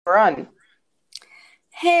We're on.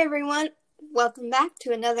 Hey everyone, welcome back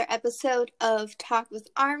to another episode of Talk with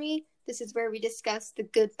Army. This is where we discuss the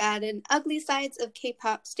good, bad, and ugly sides of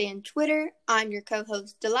K-pop stan Twitter. I'm your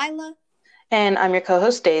co-host Delilah, And I'm your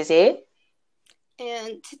co-host Daisy.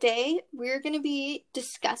 and today we're going to be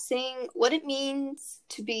discussing what it means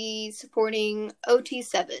to be supporting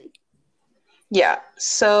OT7. Yeah.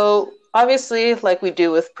 So obviously, like we do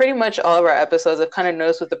with pretty much all of our episodes, I've kind of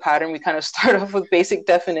noticed with the pattern, we kind of start off with basic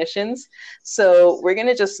definitions. So we're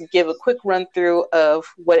gonna just give a quick run through of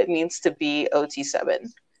what it means to be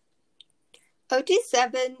OT7.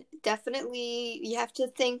 OT7, definitely, you have to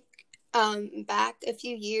think back a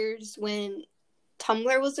few years when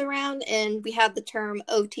Tumblr was around and we had the term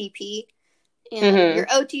OTP. And Mm-hmm. your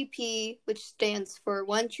OTP, which stands for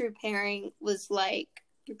one true pairing, was like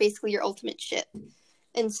basically your ultimate ship.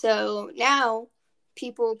 And so now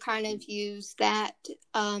people kind of use that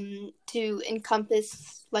to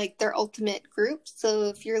encompass like their ultimate group. So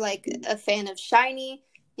if you're like a fan of Shiny,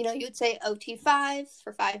 you would say OT5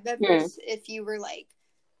 for five Mm-hmm. members. If you were like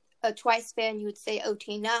a Twice fan, you would say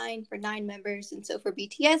OT9 for nine members. And so for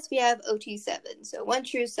BTS, we have OT7. So one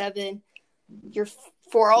true seven, you're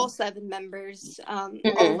for all seven members, all of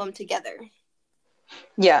Mm-hmm. them together.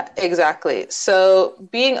 Yeah, exactly. So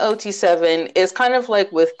being OT7 is kind of like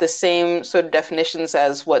with the same sort of definitions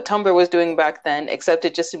as what Tumblr was doing back then, except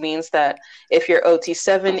it just means that if you're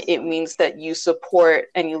OT7, it means that you support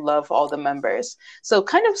and you love all the members. So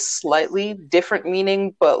kind of slightly different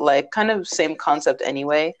meaning, but like kind of same concept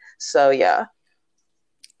anyway. So yeah.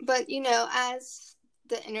 But as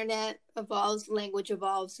the internet evolves, language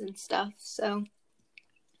evolves and stuff. So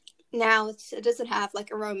now it doesn't have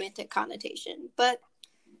like a romantic connotation. But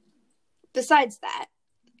besides that,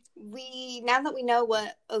 we now that we know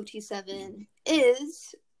what OT7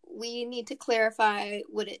 is, we need to clarify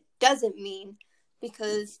what it doesn't mean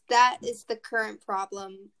because that is the current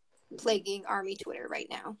problem plaguing Army Twitter right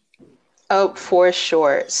now. Oh, for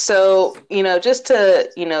sure. So, just to,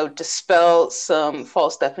 dispel some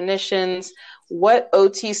false definitions, what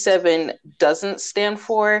OT7 doesn't stand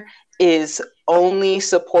for is only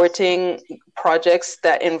supporting projects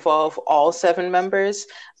that involve all seven members.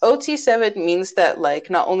 OT7 means that, like,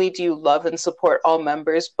 not only do you love and support all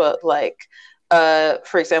members, but, like,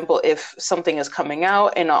 for example, if something is coming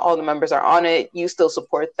out and not all the members are on it, you still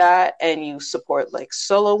support that and you support, like,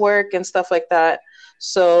 solo work and stuff like that.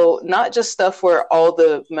 So not just stuff where all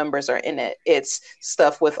the members are in it. It's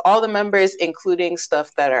stuff with all the members, including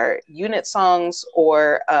stuff that are unit songs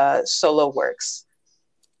or solo works.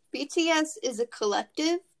 BTS is a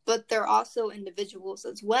collective, but they're also individuals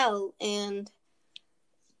as well. And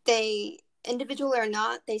they, individual or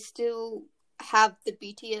not, they still have the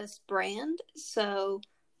BTS brand. So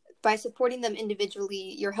by supporting them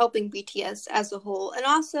individually, you're helping BTS as a whole. And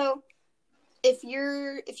also, if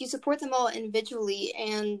you support them all individually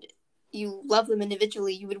and you love them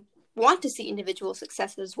individually, you would want to see individual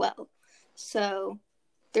success as well. So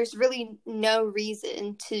there's really no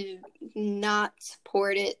reason to not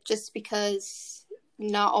support it just because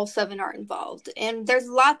not all seven are involved. And there's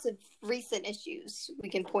lots of recent issues we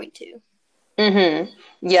can point to. Mm-hmm.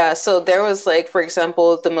 Yeah, so there was like, for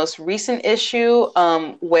example, the most recent issue,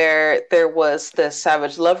 where there was the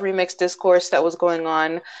Savage Love remix discourse that was going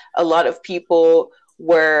on. A lot of people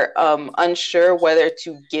were unsure whether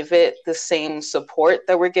to give it the same support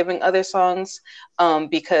that we're giving other songs,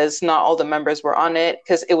 because not all the members were on it.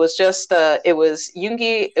 Because it was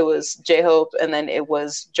Yoongi, it was J-Hope, and then it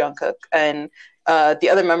was Jungkook, and the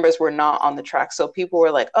other members were not on the track. So people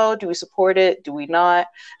were like, "Oh, do we support it? Do we not?"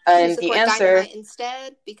 Do we And the support answer, Dynamite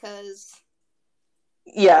instead? Because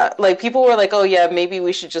yeah, like people were like, oh yeah, maybe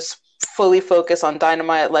we should just fully focus on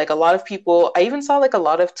Dynamite. Like a lot of people, I even saw like a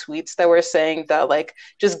lot of tweets that were saying that like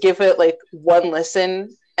just give it like one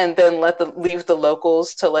listen and then leave the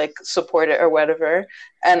locals to like support it or whatever.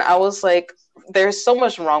 And I was like, there's so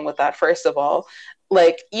much wrong with that, first of all.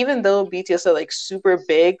 Like even though BTS are like super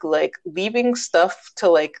big, like leaving stuff to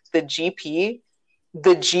like the GP,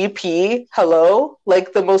 hello,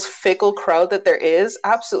 like the most fickle crowd that there is,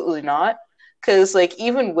 absolutely not. Because like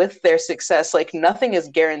even with their success, like nothing is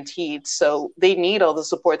guaranteed, so they need all the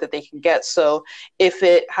support that they can get. So if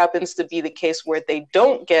it happens to be the case where they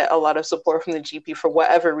don't get a lot of support from the GP for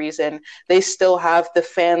whatever reason, they still have the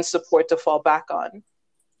fan support to fall back on.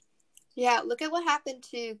 yeah, look at what happened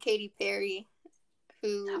to Katy Perry,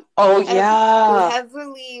 who Oh who yeah.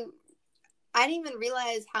 heavily I didn't even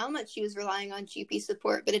realize how much she was relying on GP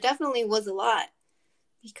support, but it definitely was a lot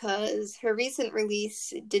because her recent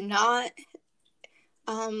release did not.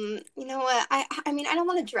 You know what? I mean, I don't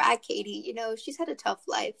want to drag Katie. She's had a tough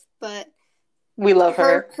life, but We love Her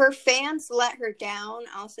her. her fans let her down,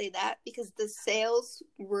 I'll say that, because the sales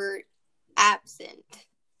were absent.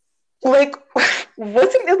 Like,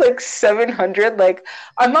 wasn't it like 700? Like,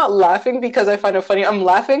 I'm not laughing because I find it funny. I'm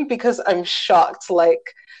laughing because I'm shocked. Like,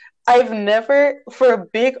 I've never, for a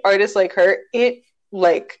big artist like her,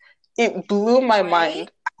 like, it blew my Right?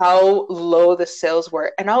 mind how low the sales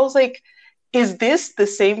were. And I was like, is this the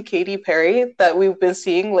same Katy Perry that we've been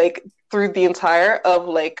seeing like through the entire of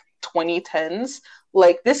like 2010s?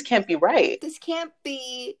 Like, this can't be right. This can't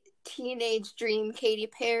be teenage dream Katy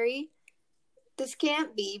Perry. This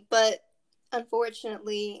can't be, but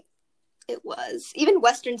unfortunately it was. Even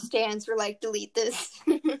Western stands were like, delete this.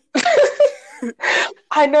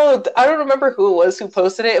 I know. I don't remember who it was who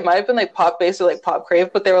posted it. It might have been like Pop Base or like Pop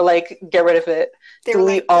Crave, but they were like, get rid of it, They were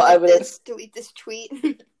delete like, all evidence. delete this tweet.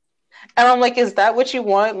 And I'm like, is that what you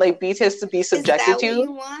want? Like BTS to be Is subjected that what to?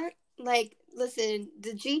 you want? Like, listen,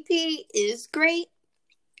 the GP is great,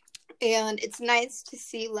 and it's nice to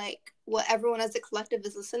see like what everyone as a collective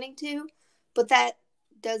is listening to, but that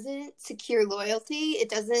doesn't secure loyalty. It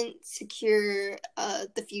doesn't secure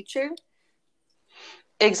the future.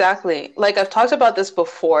 Exactly. Like I've talked about this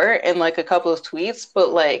before in like a couple of tweets,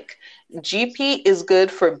 but like GP is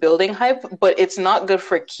good for building hype, but it's not good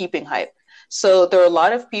for keeping hype. So there are a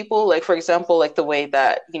lot of people, like for example, like the way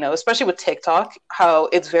that, especially with TikTok, how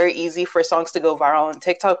it's very easy for songs to go viral on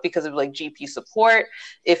TikTok because of like GP support.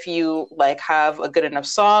 If you like have a good enough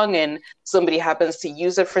song and somebody happens to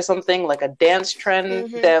use it for something like a dance trend,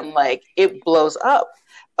 Mm-hmm. then like it blows up.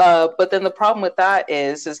 But then the problem with that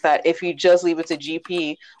is that if you just leave it to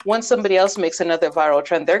GP, once somebody else makes another viral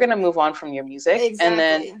trend, they're going to move on from your music, and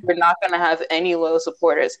then Exactly. you're not going to have any loyal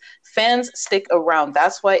supporters. Fans stick around.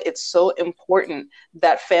 That's why it's so important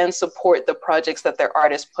that fans support the projects that their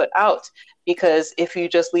artists put out. Because if you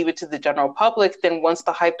just leave it to the general public, then once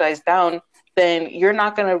the hype dies down, then you're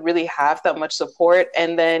not going to really have that much support,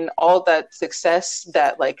 and then all that success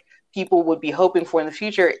that like people would be hoping for in the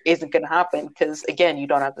future isn't going to happen because again you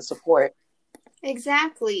don't have the support.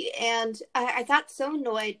 Exactly. And I got so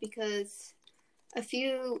annoyed because I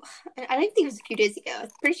don't think it was a few days ago. I'm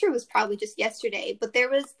pretty sure it was probably just yesterday, but there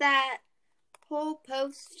was that whole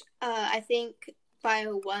post, I think, by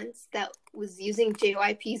Once that was using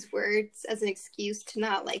JYP's words as an excuse to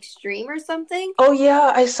not like stream or something. Oh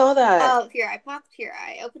yeah, I saw that. Oh, here.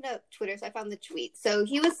 I opened up Twitter, so I found the tweet. So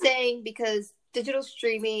he was saying because digital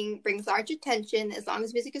streaming brings large attention as long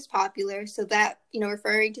as music is popular. So that,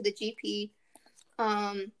 referring to the GP.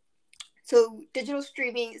 So digital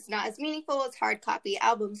streaming is not as meaningful as hard copy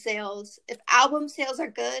album sales. If album sales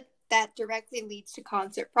are good, that directly leads to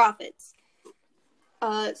concert profits.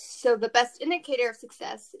 So the best indicator of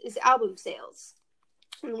success is album sales.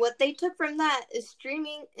 And what they took from that is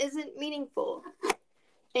streaming isn't meaningful.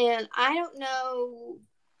 And I don't know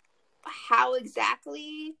how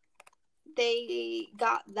exactly they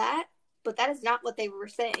got that, but that is not what they were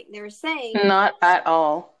saying. They were saying Not at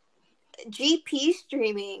all. GP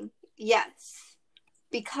streaming, yes,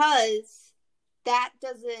 because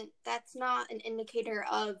that's not an indicator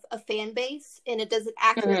of a fan base, and it doesn't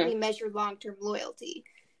accurately measure long-term loyalty.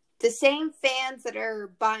 The same fans that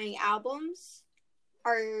are buying albums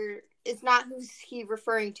is not who's he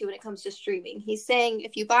referring to when it comes to streaming. He's saying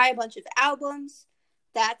if you buy a bunch of albums,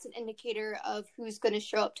 that's an indicator of who's going to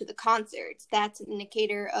show up to the concerts. That's an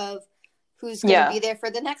indicator of who's going to be there for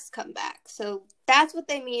the next comeback. So that's what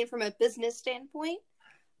they mean from a business standpoint.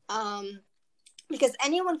 Because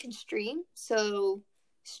anyone can stream. So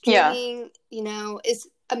streaming, is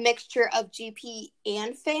a mixture of GP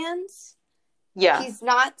and fans. Yeah. He's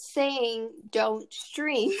not saying don't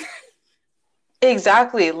stream.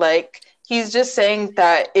 Exactly. Like he's just saying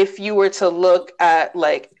that if you were to look at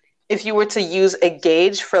like if you were to use a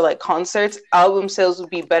gauge for like concerts, album sales would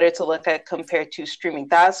be better to look at compared to streaming.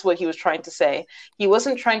 That's what he was trying to say. He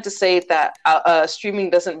wasn't trying to say that streaming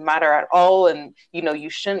doesn't matter at all and you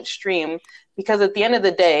shouldn't stream, because at the end of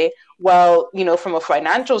the day, well, from a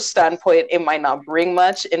financial standpoint, it might not bring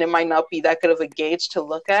much and it might not be that good of a gauge to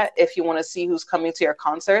look at if you want to see who's coming to your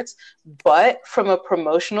concerts. But from a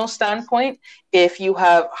promotional standpoint, if you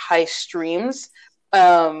have high streams,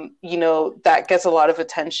 that gets a lot of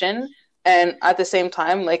attention. And at the same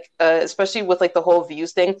time, like especially with like the whole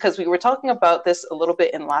views thing, because we were talking about this a little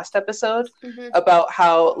bit in last episode, about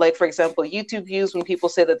how, like, for example, YouTube views, when people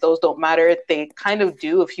say that those don't matter, they kind of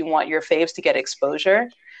do if you want your faves to get exposure.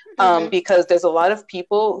 Because there's a lot of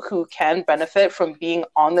people who can benefit from being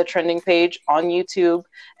on the trending page on YouTube,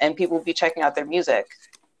 and people will be checking out their music.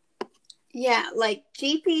 Yeah, like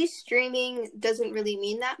GP streaming doesn't really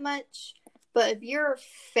mean that much. But if you're a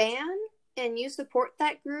fan, and you support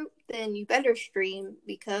that group, then you better stream,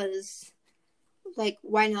 because like,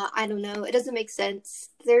 why not? I don't know. It doesn't make sense.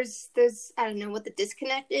 There's I don't know what the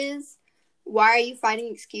disconnect is. Why are you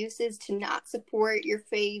finding excuses to not support your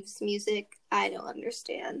faves music? I don't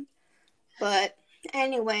understand. But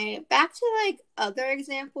anyway, back to like other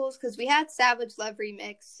examples, because we had Savage Love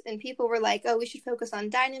Remix and people were like, oh, we should focus on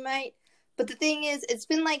Dynamite. But the thing is, it's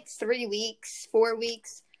been like 3 weeks, 4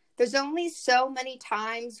 weeks. There's only so many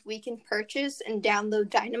times we can purchase and download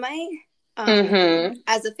Dynamite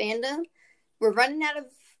as a fandom. We're running out of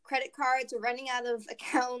credit cards. We're running out of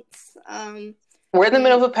accounts. We're in the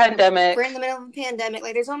middle of a pandemic.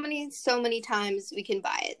 Like, there's so many times we can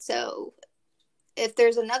buy it. So if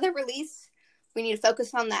there's another release, we need to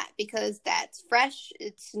focus on that, because that's fresh,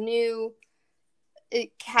 it's new,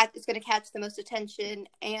 it's going to catch the most attention,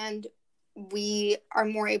 and we are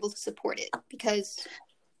more able to support it because,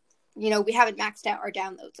 we haven't maxed out our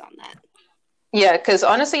downloads on that. Yeah, because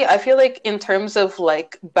honestly, I feel like in terms of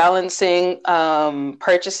like balancing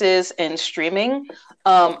purchases and streaming,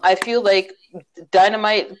 I feel like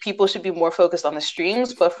Dynamite, people should be more focused on the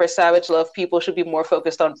streams, but for Savage Love, people should be more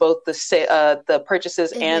focused on both the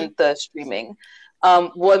purchases and the streaming.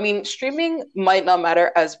 Well, I mean, streaming might not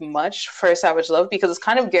matter as much for Savage Love because it's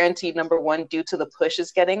kind of guaranteed, number one, due to the push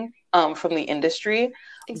it's getting from the industry.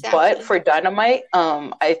 Exactly. But for Dynamite,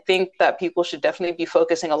 I think that people should definitely be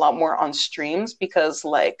focusing a lot more on streams because,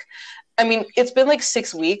 like, I mean, it's been like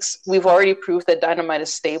 6 weeks. We've already proved that Dynamite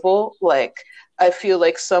is stable. Like, I feel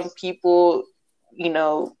like some people,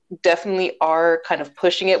 definitely are kind of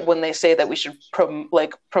pushing it when they say that we should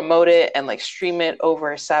promote it and like stream it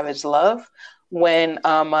over Savage Love. When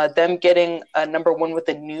them getting a number one with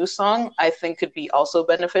a new song, I think could be also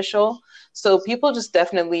beneficial. So people just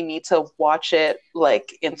definitely need to watch it,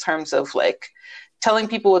 like in terms of like telling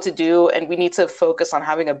people what to do, and we need to focus on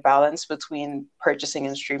having a balance between purchasing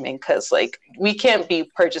and streaming, because like we can't be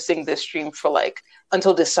purchasing this stream for like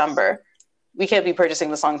until December. We can't be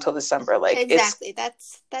purchasing the song until December. Like, exactly,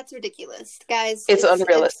 that's ridiculous, guys. It's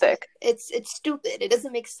unrealistic. It's stupid. It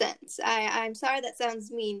doesn't make sense. I'm sorry that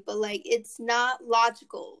sounds mean, but like, it's not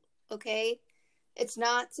logical. Okay, it's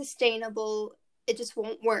not sustainable. It just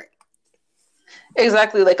won't work.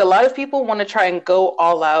 Exactly. Like, a lot of people want to try and go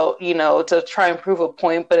all out, to try and prove a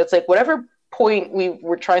point, but it's like whatever point we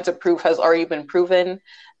were trying to prove has already been proven.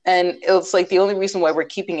 And it's like the only reason why we're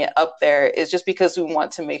keeping it up there is just because we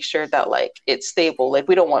want to make sure that like it's stable. Like,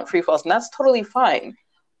 we don't want free falls, and that's totally fine.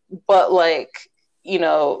 But like,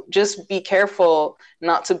 just be careful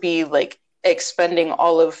not to be like expending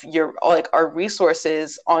all of our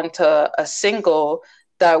resources onto a single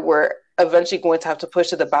that we're eventually going to have to push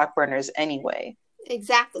to the back burners anyway.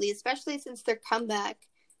 Exactly, especially since their comeback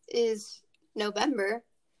is November.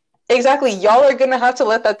 Exactly. Y'all are going to have to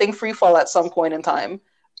let that thing free fall at some point in time.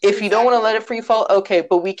 If you don't want to let it free fall, okay,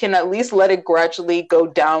 but we can at least let it gradually go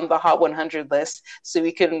down the Hot 100 list so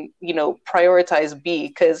we can, prioritize B,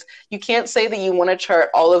 because you can't say that you want to chart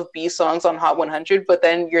all of B songs on Hot 100, but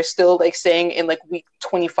then you're still like saying in like week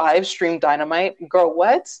 25, stream Dynamite. Girl,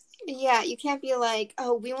 what? Yeah, you can't be like,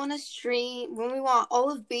 oh, we want to stream, when we want all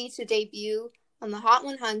of B to debut on the Hot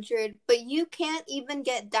 100, but you can't even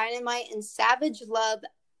get Dynamite and Savage Love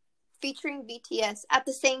featuring BTS at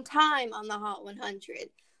the same time on the Hot 100.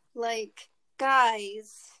 Like,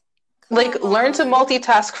 guys, like, learn to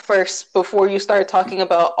multitask first before you start talking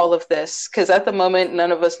about all of this, because at the moment,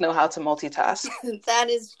 none of us know how to multitask. That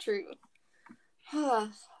is true.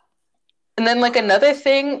 And then, like, another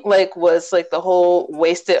thing, like, was, like, the whole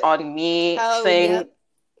Waste It On Me thing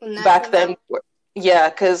back then. Yeah,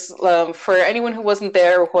 because for anyone who wasn't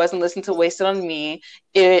there or who hasn't listened to Waste It On Me,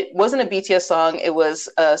 it wasn't a BTS song. It was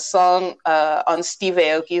a song on Steve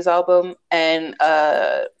Aoki's album. And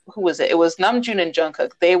who was it? It was Namjoon and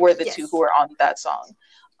Jungkook. They were the two who were on that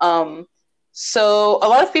song. So a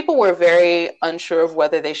lot of people were very unsure of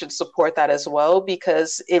whether they should support that as well,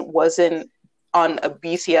 because it wasn't on a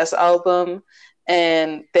BTS album.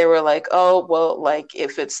 And they were like, oh, well, like,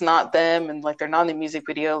 if it's not them and like they're not in the music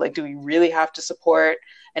video, like, do we really have to support?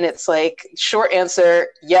 And it's like, short answer,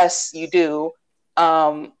 yes, you do.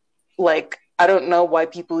 Like, I don't know why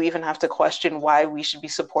people even have to question why we should be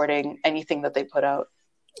supporting anything that they put out.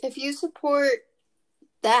 If you support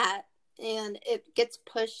that and it gets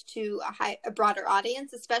pushed to a broader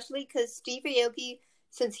audience, especially because Steve Aoki,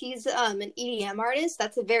 since he's an EDM artist,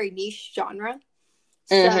 that's a very niche genre.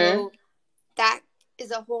 So that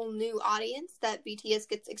is a whole new audience that BTS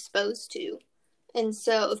gets exposed to. And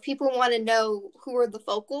so if people want to know who are the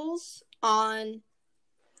vocals on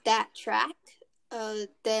that track,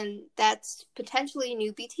 then that's potentially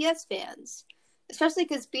new BTS fans. especially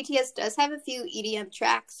because BTS does have a few EDM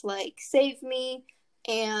tracks like Save Me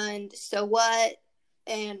and So What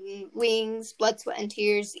and Wings, Blood, Sweat, and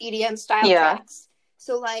Tears, EDM style Yeah. tracks.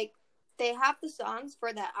 So, like, they have the songs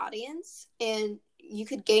for that audience, and you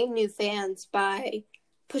could gain new fans by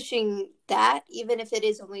pushing that, even if it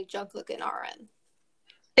is only Jungkook and RM.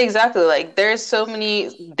 Exactly. Like there's so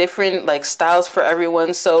many different like styles for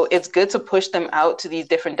everyone. So it's good to push them out to these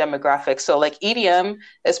different demographics. So like EDM,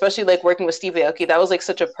 especially like working with Steve Aoki, that was like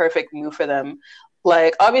such a perfect move for them.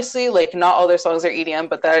 Like obviously like not all their songs are EDM,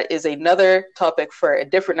 but that is another topic for a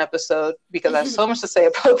different episode because I have so much to say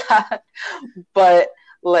about that. But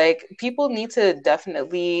like people need to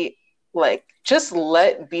definitely like just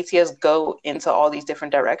let BTS go into all these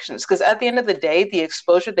different directions because at the end of the day, the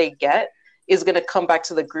exposure they get is going to come back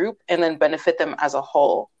to the group and then benefit them as a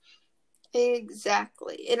whole.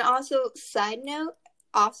 Exactly. And also, side note,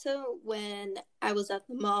 also when I was at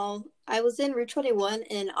the mall, I was in Route 21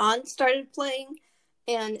 and On started playing,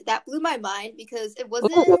 and that blew my mind Ooh, because it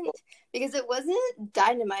wasn't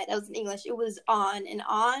Dynamite that was in English. It was On, and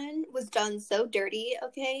On was done so dirty,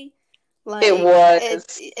 okay? it Like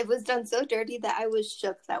was. it was done so dirty that I was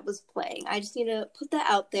shook that was playing. I just need to put that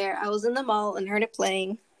out there. I was in the mall and heard it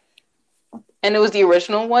playing. And it was the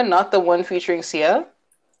original one, not the one featuring Sia.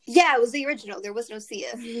 Yeah, it was the original. There was no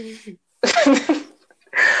Sia.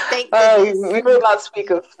 Thank We goodness. will not speak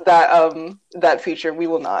of that feature. We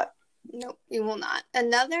will not. Nope, we will not.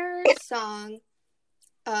 Another song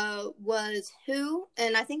was Who,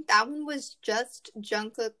 and I think that one was just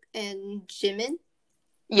Jungkook and Jimin.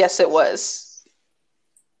 Yes, it was.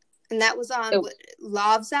 And that was on It,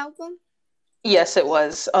 Lauve's album. yes, it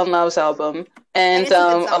was on Lau's album. And And it's a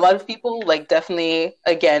good a song. lot of people like definitely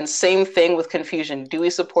again same thing with confusion. Do we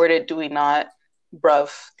support it? Do we not? Bruv,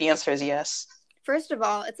 the answer is yes. First of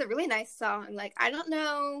all, it's a really nice song. Like, I don't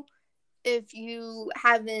know if you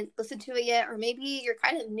haven't listened to it yet, or maybe you're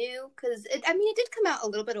kind of new, because it did come out a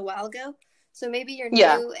little bit a while ago. So maybe you're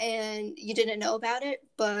Yeah, new and you didn't know about it,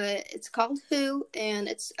 but it's called Who, and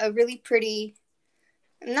it's a really pretty,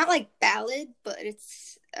 not like ballad, but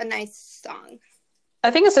it's a nice song.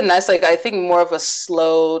 I think it's a nice like I think more of a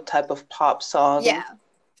slow type of pop song. Yeah.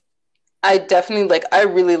 I definitely like I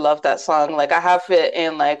really love that song. Like I have it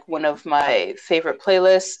in like one of my favorite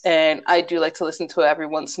playlists and I do like to listen to it every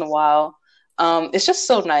once in a while. It's just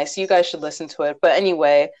so nice. You guys should listen to it. But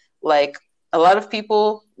anyway, like a lot of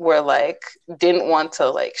people were like didn't want to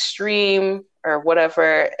like stream or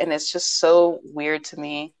whatever and it's just so weird to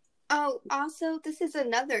me. Oh, also, this is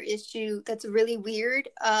another issue that's really weird.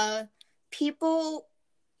 People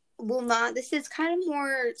will not. This is kind of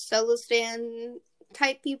more solo stand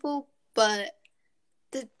type people, but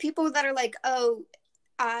the people that are like, oh,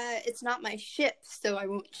 it's not my ship, so I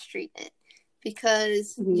won't stream it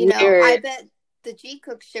because I Weird. bet the G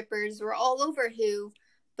Cook shippers were all over Who,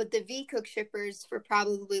 but the V Cook shippers were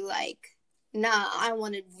probably like, nah, I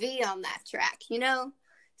wanted V on that track, you know.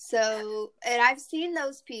 So, and I've seen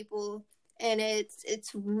those people, and it's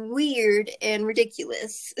weird and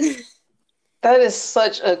ridiculous. That is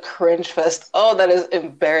such a cringe fest. Oh, that is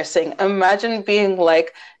embarrassing. Imagine being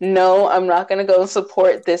like, no, I'm not going to go and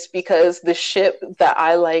support this because the ship that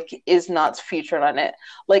I like is not featured on it.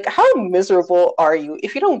 Like, how miserable are you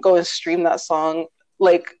if you don't go and stream that song?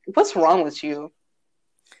 Like, what's wrong with you?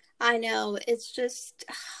 I know, it's just,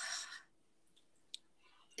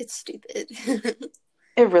 it's stupid.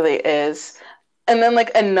 It really is. And then,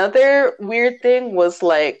 like, another weird thing was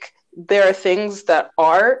like, there are things that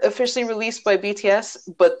are officially released by BTS,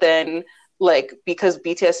 but then, like, because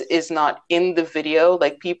BTS is not in the video,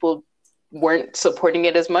 like, people weren't supporting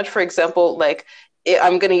it as much. For example, like,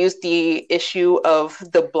 I'm going to use the issue of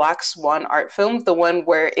the Black Swan art film, the one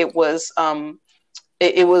where it was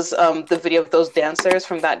the video of those dancers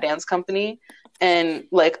from that dance company and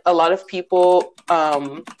like a lot of people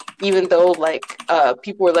even though like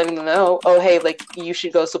people were letting them know oh hey like you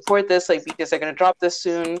should go support this like because they're going to drop this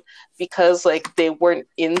soon because like they weren't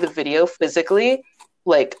in the video physically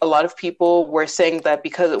like a lot of people were saying that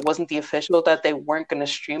because it wasn't the official that they weren't going to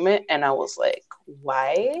stream it and I was like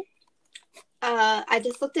why. I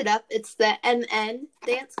just looked it up. It's the MN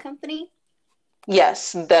Dance Company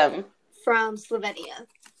Yes, them. from Slovenia.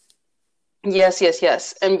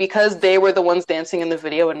 Yes. And because they were the ones dancing in the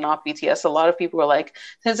video and not BTS, a lot of people were like,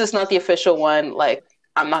 since it's not the official one, like,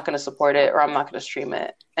 I'm not going to support it or I'm not going to stream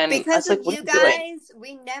it. And I Because was of like, what are you you doing? guys,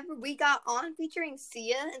 we got On featuring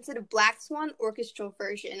Sia instead of Black Swan orchestral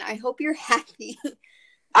version. I hope you're happy.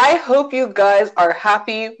 I hope you guys are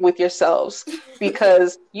happy with yourselves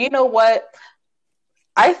because you know what?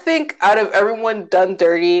 I think out of everyone done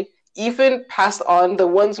dirty, even passed on, the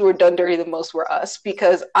ones who were done dirty the most were us,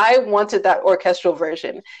 because I wanted that orchestral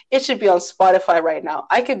version. It should be on Spotify right now.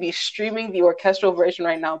 I could be streaming the orchestral version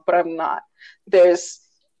right now, but I'm not. There's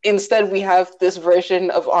Instead we have this version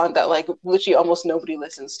of On that like literally almost nobody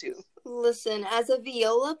listens to. Listen, as a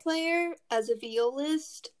viola player, as a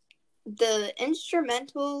violist, the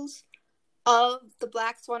instrumentals of the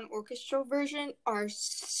Black Swan orchestral version are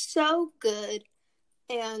so good,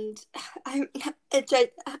 and I'm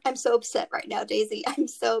I'm so upset right now, Daisy. I'm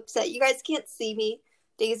so upset. You guys can't see me.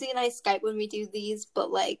 Daisy and I Skype when we do these,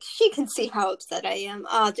 but like she can see how upset I am.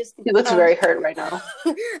 He looks very hurt right now.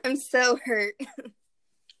 I'm so hurt.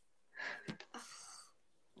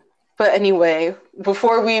 But anyway,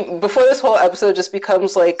 before this whole episode just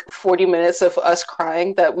becomes like 40 minutes of us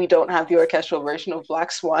crying that we don't have the orchestral version of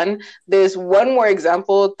Black Swan, there's one more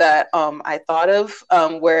example that I thought of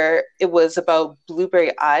where it was about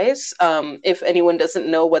Blueberry Eyes. If anyone doesn't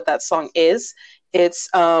know what that song is, it's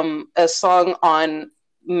a song on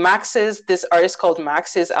this artist called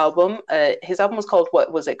Max's album. His album was called,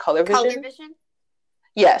 what was it, Color Vision? Color Vision?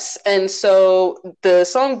 Yes, and so the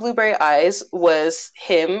song Blueberry Eyes was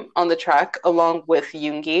him on the track along with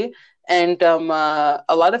Yoongi, and a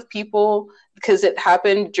lot of people, because it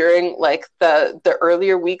happened during like the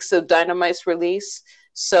earlier weeks of Dynamite's release,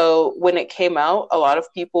 so when it came out, a lot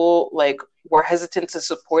of people like were hesitant to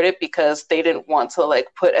support it because they didn't want to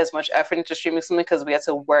like put as much effort into streaming something because we had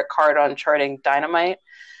to work hard on charting Dynamite.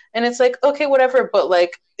 And it's like, okay, whatever, but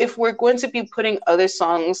like if we're going to be putting other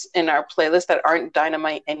songs in our playlist that aren't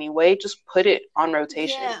Dynamite anyway, just put it on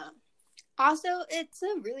rotation. Yeah. Also, it's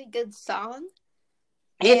a really good song.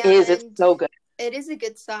 It is. It's so good. It is a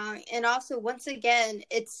good song. And also, once again,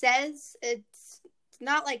 it says it's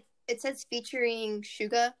not like it says featuring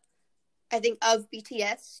Suga, I think, of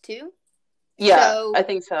BTS too. Yeah, so, I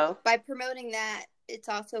think so. By promoting that, it's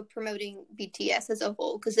also promoting BTS as a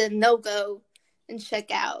whole, because then they'll go and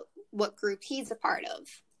check out what group he's a part of.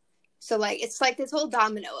 So like it's like this whole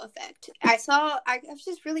domino effect. I was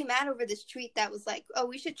just really mad over this tweet that was like, oh,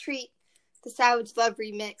 we should treat the Savage Love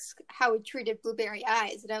remix how we treated Blueberry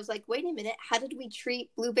Eyes. And I was like, wait a minute, how did we treat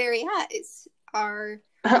Blueberry Eyes? What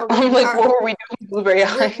were we doing with Blueberry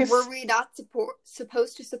Eyes? Were we not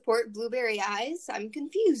supposed to support Blueberry Eyes? I'm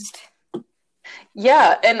confused.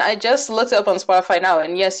 Yeah, and I just looked up on Spotify now,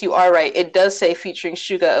 and yes, you are right. It does say featuring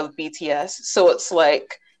Suga of BTS. So it's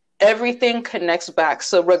like everything connects back.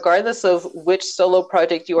 So regardless of which solo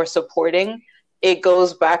project you are supporting, it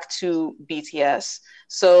goes back to BTS.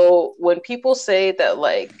 So when people say that,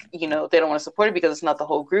 like, you know, they don't want to support it because it's not the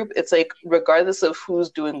whole group, it's like regardless of who's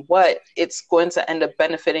doing what, it's going to end up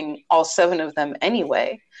benefiting all 7 of them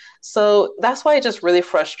anyway. So that's why it just really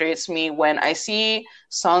frustrates me when I see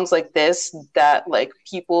songs like this that like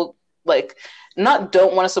people like not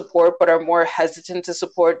don't want to support but are more hesitant to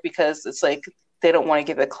support because it's like they don't want to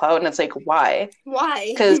give it clout, and it's like why?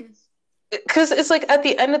 Because it's like at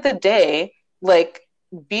the end of the day, like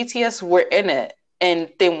BTS were in it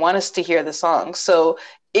and they want us to hear the song. So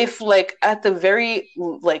if like at the very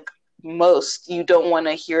like most you don't want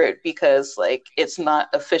to hear it because like it's not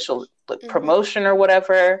official like, promotion or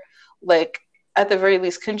whatever, like at the very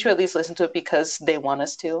least couldn't you at least listen to it because they want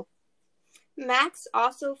us to? Max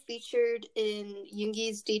also featured in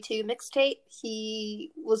Yoongi's D2 mixtape.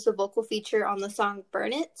 He was the vocal feature on the song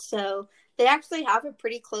Burn It, so they actually have a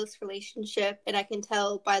pretty close relationship, and I can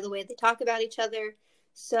tell by the way they talk about each other.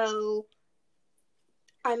 So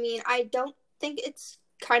I mean, I don't think it's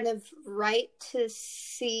kind of right to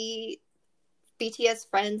see BTS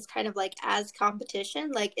friends kind of like as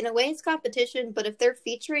competition. Like in a way it's competition, but if they're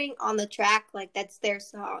featuring on the track, like that's their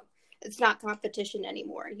song. It's not competition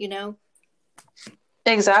anymore, you know?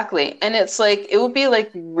 Exactly. And it's like it would be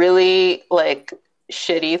like really like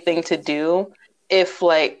shitty thing to do if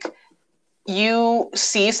like you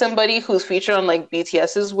see somebody who's featured on like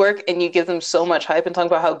BTS's work and you give them so much hype and talk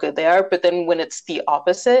about how good they are, but then when it's the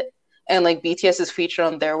opposite and like BTS is featured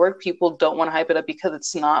on their work, people don't want to hype it up because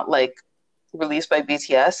it's not like released by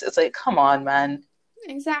BTS. It's like, come on, man.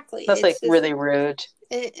 Exactly. That's like really rude.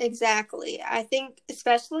 Exactly. I think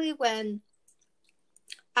especially when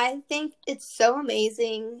I think it's so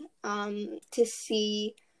amazing to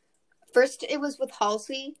see. First, it was with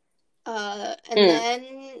Halsey, and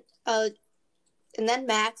then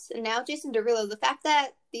Max, and now Jason Derulo. The fact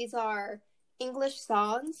that these are English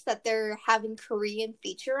songs that they're having Korean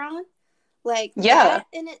feature on, like that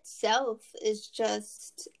in itself is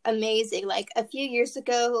just amazing. Like a few years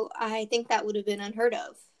ago, I think that would have been unheard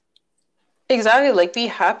of. Exactly. Like, be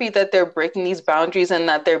happy that they're breaking these boundaries and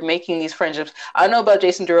that they're making these friendships. I don't know about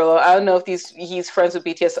Jason Derulo. I don't know if he's friends with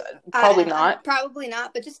BTS. Probably I not. probably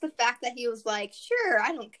not, but just the fact that he was like, sure,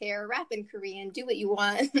 I don't care, rap in Korean, do what you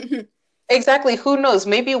want. Exactly. Who knows?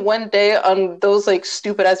 Maybe one day on those like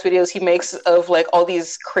stupid ass videos he makes of like all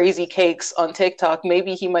these crazy cakes on TikTok,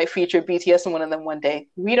 maybe he might feature BTS in one of them one day.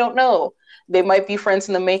 We don't know. They might be friends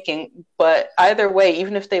in the making. But either way,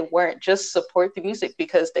 even if they weren't, just support the music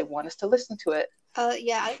because they want us to listen to it.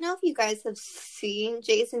 Yeah, I don't know if you guys have seen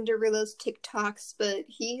Jason Derulo's TikToks, but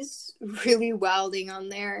he's really wilding on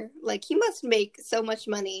there. Like, he must make so much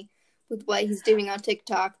money with what he's doing on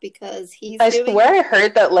TikTok because he's I doing. swear I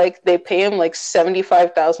heard that like they pay him like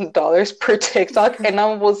 $75,000 per TikTok, and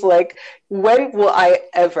I was like, when will I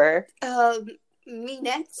ever? Me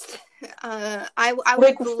next. I would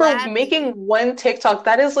Like for gladly. making one TikTok,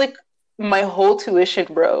 that is like my whole tuition,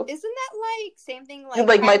 bro. Isn't that like same thing like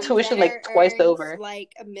Like my Kylie tuition Jenner like twice earns over.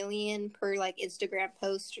 like 1 million per like Instagram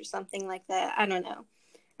post or something like that? I don't know.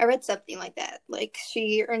 I read something like that. Like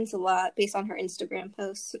she earns a lot based on her Instagram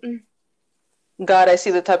posts. God, I see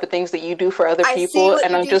the type of things that you do for other I see people, what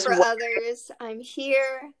and you I'm do just for others. I'm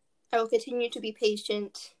here. I will continue to be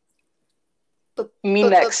patient. But me but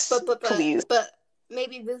but next, but but but, please. but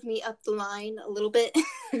maybe move me up the line a little bit.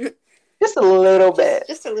 Just a little bit.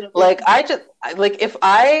 Just a little bit. Like like if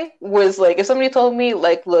I was like if somebody told me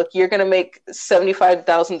like look you're gonna make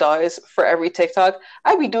 $75,000 for every TikTok,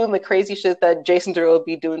 I'd be doing the crazy shit that Jason Derulo would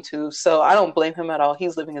be doing too. So I don't blame him at all.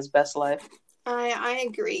 He's living his best life. I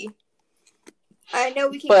agree. I know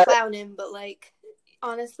we can But clown him, but like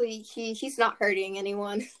honestly, he's not hurting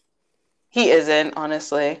anyone. he isn't,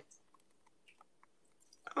 honestly.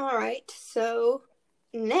 All right. So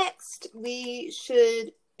next, we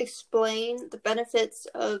should explain the benefits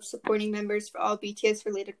of supporting members for all BTS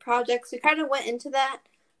related projects. We kind of went into that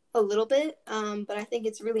a little bit, but I think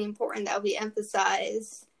it's really important that we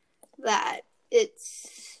emphasize that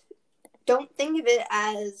it's don't think of it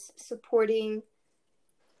as supporting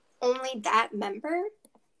only that member,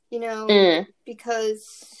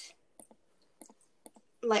 because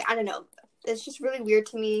like I don't know, it's just really weird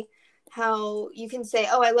to me how you can say,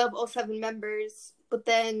 oh, I love all 7 members, but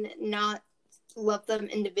then not love them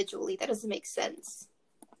individually. That doesn't make sense.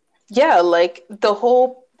 Yeah, like the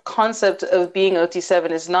whole concept of being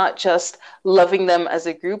OT7 is not just loving them as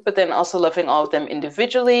a group, but then also loving all of them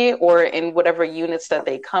individually or in whatever units that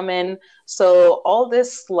they come in. So all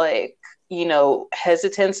this like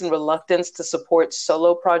hesitance and reluctance to support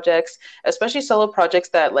solo projects, especially solo projects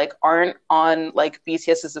that like aren't on like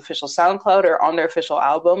BTS's official SoundCloud or on their official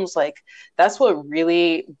albums, like that's what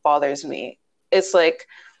really bothers me. It's like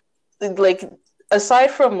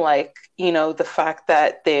aside from like the fact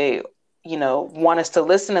that they want us to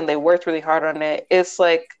listen and they worked really hard on it, it's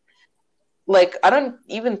like I don't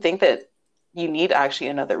even think that you need actually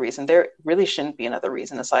another reason. There really shouldn't be another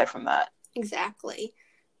reason aside from that. Exactly.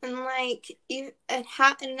 And like and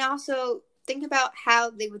also think about how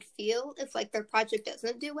they would feel if like their project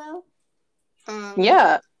doesn't do well.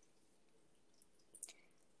 Yeah.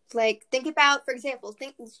 Like think about, for example,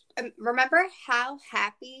 remember how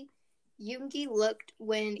happy Yoongi looked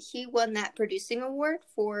when he won that producing award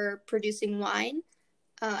for producing Wine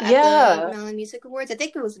at the Melon Music Awards. I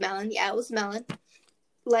think it was Melon. Yeah, it was Melon.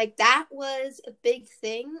 Like that was a big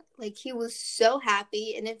thing. Like he was so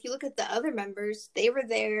happy. And if you look at the other members, they were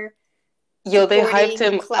there. Yo, they hyped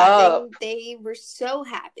him clapping. up. They were so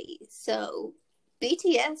happy. So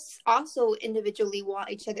BTS also individually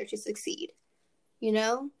want each other to succeed.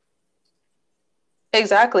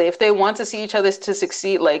 Exactly. If they want to see each other to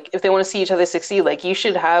succeed, like if they want to see each other succeed, like you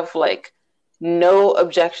should have like no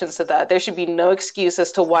objections to that. There should be no excuse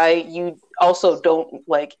as to why you also don't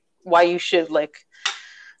like why you should like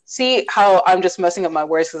see how I'm just messing up my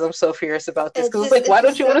words because I'm so furious about this. Because it's like, why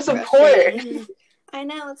don't you want to support? I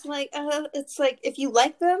know, it's like if you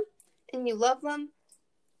like them and you love them,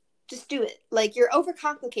 just do it. Like you're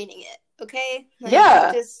overcomplicating it, okay? Like,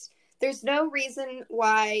 yeah. There's no reason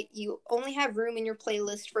why you only have room in your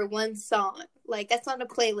playlist for one song. Like, that's not a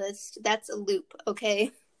playlist. That's a loop,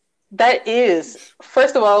 okay? That is.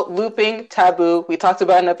 First of all, looping, taboo. We talked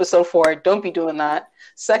about in episode 4. Don't be doing that.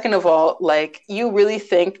 Second of all, like, you really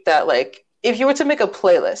think that, like, if you were to make a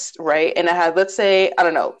playlist, right, and it had, let's say, I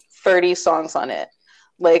don't know, 30 songs on it,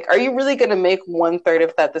 like, are you really going to make 1/3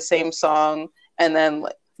 of that the same song? And then,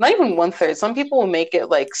 like, not even 1/3. Some people will make it,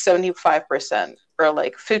 like, 75%. Or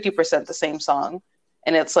like 50% the same song.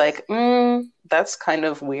 And it's like, that's kind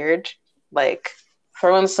of weird. Like,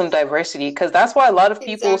 throw in some diversity. Because that's why a lot of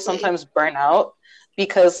people sometimes burn out.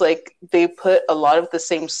 because like they put a lot of the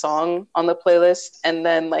same song on the playlist, and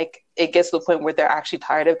then like it gets to the point where they're actually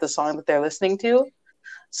tired of the song that they're listening to.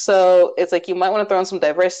 So it's like you might want to throw in some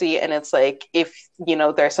diversity, and it's like if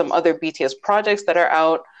there's some other BTS projects that are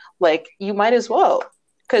out, like you might as well,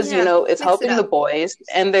 because Yeah, it's mix it helping the up. boys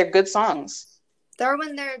and they're good songs. Throw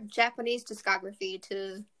in their Japanese discography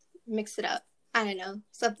to mix it up. I don't know,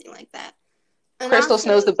 something like that. And Crystal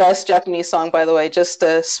Snow's the honestly, best Japanese song, by the way. Just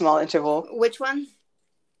a small interval. which one?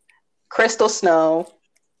 Crystal Snow.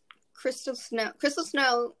 Crystal Snow. Crystal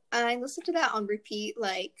Snow. I listened to that on repeat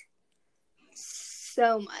like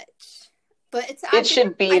so much, but It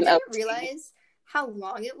should be I an didn't LT. realize how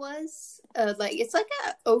long it was. Like it's like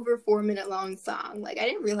a over 4 minute long song. Like I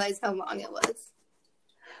didn't realize how long it was.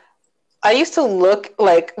 I used to look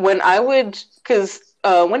like when I would, because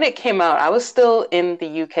when it came out, I was still in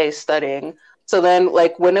the UK studying. So then,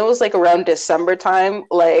 like when it was like around December time,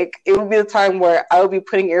 like it would be the time where I would be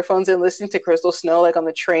putting earphones in, listening to Crystal Snow, like on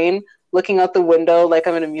the train, looking out the window, like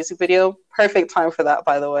I'm in a music video. Perfect time for that,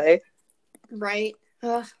 by the way. Right.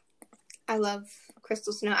 Ugh, I love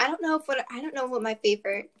Crystal Snow. I don't know what my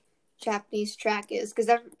favorite Japanese track is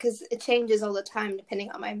because it changes all the time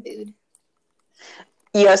depending on my mood.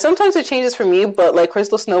 Yeah, sometimes it changes for me, but like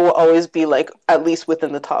Crystal Snow will always be like at least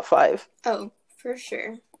within the top five. Oh, for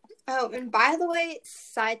sure. Oh, and by the way,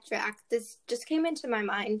 sidetrack. This just came into my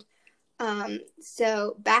mind.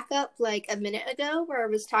 So back up like a minute ago where I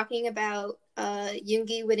was talking about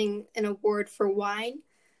Yoongi winning an award for Wine.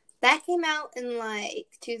 That came out in like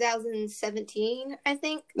 2017, I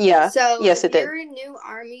think. Yeah, So yes, if it did. you're a new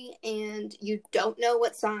army and you don't know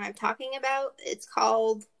what song I'm talking about, it's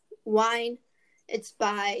called Wine. It's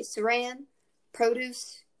by Saran,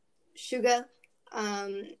 Produce, Suga.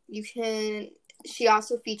 You can. She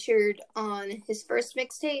also featured on his first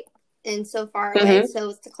mixtape, and So Far Away. Mm-hmm. So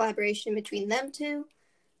it's the collaboration between them two.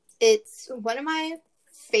 It's one of my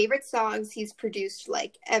favorite songs he's produced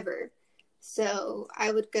like ever. So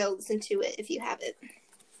I would go listen to it if you have it.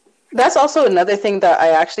 That's also another thing that I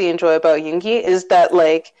actually enjoy about Yoongi is that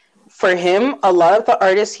like for him, a lot of the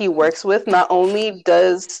artists he works with, not only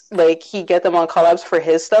does like he get them on collabs for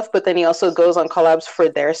his stuff, but then he also goes on collabs for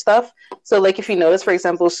their stuff. So like if you notice, for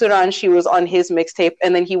example, Suran, she was on his mixtape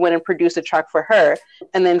and then he went and produced a track for her.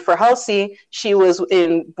 And then for Halsey, she was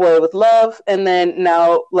in Boy with Love, and then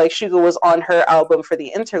now like Suga was on her album for the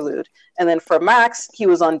interlude. And then for Max, he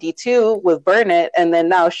was on D2 with Burn It, and then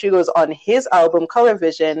now Suga's on his album Color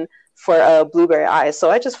Vision for Blueberry Eyes. So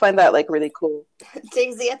I just find that like really cool.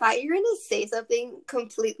 Daisy, I thought you were going to say something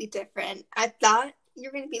completely different. I thought you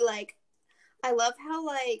were going to be like, I love how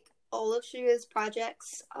like all of Suga's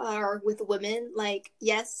projects are with women. Like,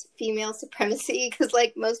 yes, female supremacy, because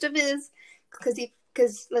like most of his,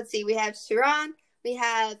 because let's see, we have Suran, we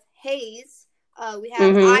have Hayes, we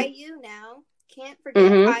have Mm-hmm. IU now. Can't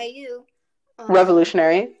forget Mm-hmm. IU.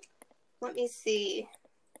 Revolutionary. Let me see.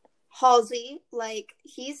 Halsey, like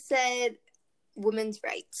he said, women's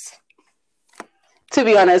rights. To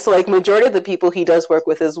be honest, like majority of the people he does work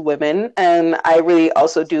with is women, and I really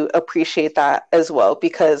also do appreciate that as well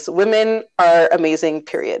because women are amazing.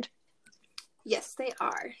 Period. Yes, they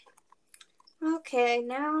are. Okay,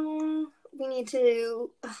 now we need to.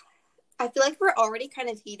 I feel like we're already kind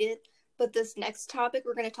of heated, but this next topic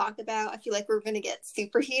we're going to talk about, I feel like we're going to get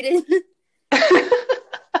super heated.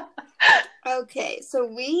 Okay, so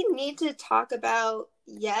we need to talk about,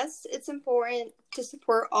 yes, it's important to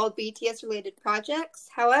support all BTS related projects.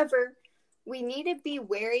 However, we need to be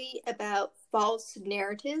wary about false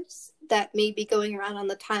narratives that may be going around on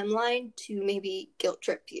the timeline to maybe guilt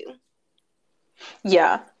trip you.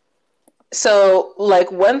 Yeah. So,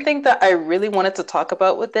 like, one thing that I really wanted to talk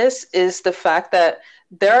about with this is the fact that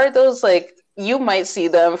there are those, like, you might see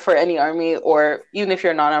them for any army or even if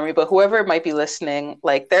you're non-army, but whoever might be listening,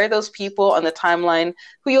 like, there are those people on the timeline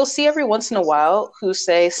who you'll see every once in a while who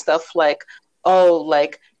say stuff like, oh,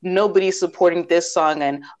 like, nobody's supporting this song,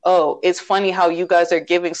 and oh, it's funny how you guys are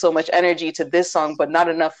giving so much energy to this song, but not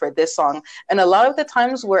enough for this song. And a lot of the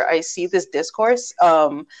times where I see this discourse,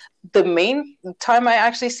 the main time I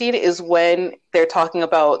actually see it is when they're talking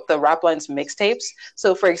about the Rap Lines mixtapes.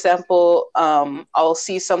 So, for example, I'll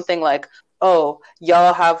see something like, "Oh,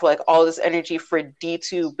 y'all have like all this energy for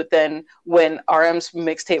D2, but then when RM's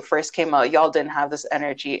mixtape first came out, y'all didn't have this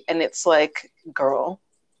energy," and it's like, girl,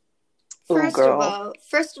 ooh, girl.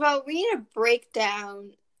 First of all, we need to break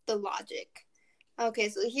down the logic. Okay,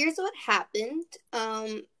 so here's what happened.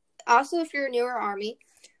 Also, if you're a newer army,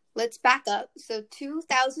 let's back up. So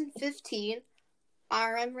 2015,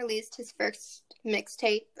 RM released his first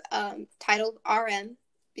mixtape titled RM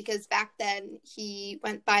because back then he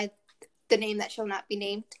went by the name that shall not be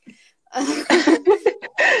named.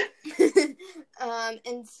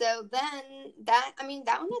 And so then that one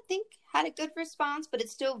I think had a good response, but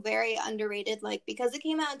it's still very underrated. Like, because it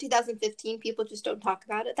came out in 2015, people just don't talk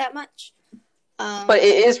about it that much. But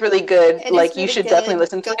it is really good. Like, you should definitely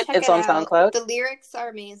listen to it. It's on SoundCloud. The lyrics are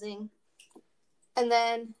amazing. And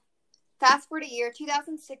then fast forward a year,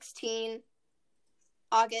 2016,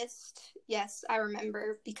 August. Yes, I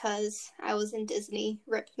remember because I was in Disney.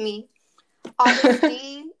 Rip me. August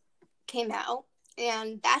D came out,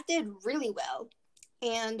 and that did really well.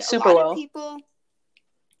 And a lot of people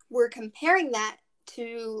were comparing that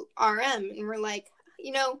to RM, and were like,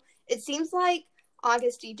 it seems like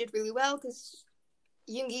August D did really well because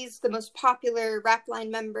Yoongi's the most popular rap line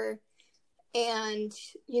member, and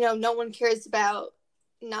no one cares about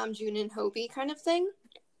Namjoon and Hobi kind of thing.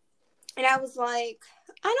 And I was like,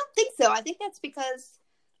 I don't think so. I think that's because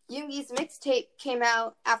Yoongi's mixtape came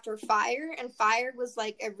out after Fire, and Fire was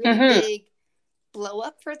like a really big blow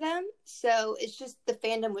up for them. So it's just the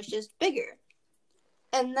fandom was just bigger.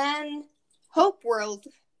 And then Hope World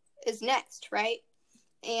is next, right?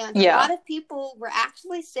 And a lot of people were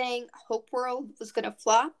actually saying Hope World was going to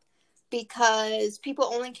flop because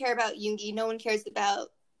people only care about Yoongi. No one cares about,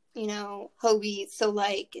 Hobi. So,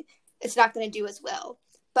 like, it's not going to do as well.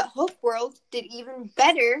 But Hope World did even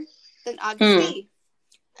better than August D.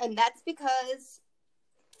 And that's because,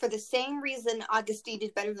 for the same reason August D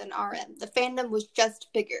did better than RM, the fandom was just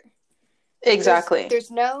bigger. Exactly.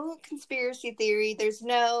 There's no conspiracy theory. There's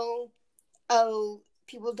no,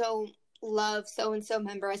 people don't love so-and-so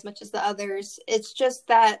member as much as the others. It's just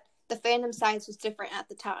that the fandom size was different at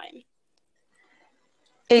the time.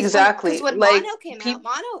 Exactly. Because when Mono came out,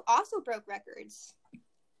 Mono also broke records.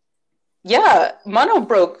 Yeah, Mono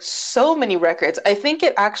broke so many records. I think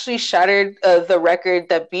it actually shattered the record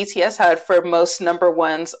that BTS had for most number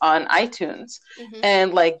ones on iTunes.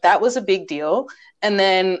 And like, that was a big deal. And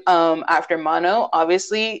then after Mono,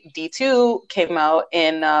 obviously D2 came out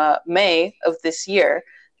in May of this year.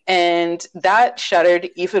 And that shattered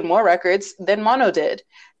even more records than Mono did.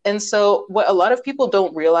 And so what a lot of people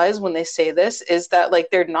don't realize when they say this is that, like,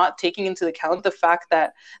 they're not taking into account the fact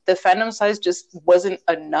that the fandom size just wasn't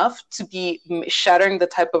enough to be shattering the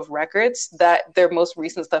type of records that their most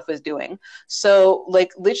recent stuff is doing. So,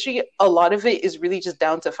 like, literally a lot of it is really just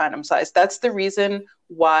down to fandom size. That's the reason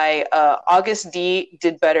why August D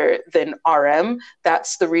did better than RM.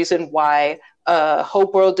 That's the reason why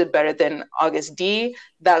Hope World did better than August D.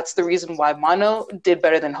 That's the reason why Mono did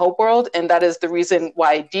better than Hope World, and that is the reason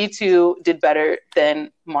why D2 did better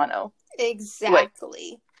than Mono.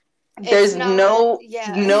 Exactly. Like, there's no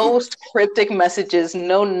cryptic messages,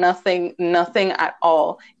 nothing at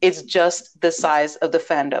all. It's just the size of the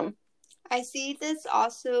fandom. I see this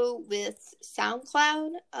also with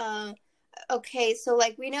SoundCloud. Okay, so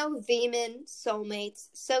like we know Veeman, Soulmates,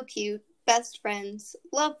 so cute. Best friends,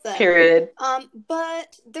 love them. Period.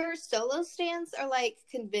 But their solo stands are like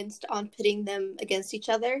convinced on pitting them against each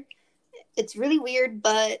other. It's really weird,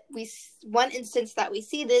 but one instance that we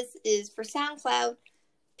see this is for SoundCloud.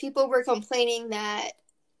 People were complaining that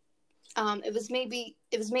it was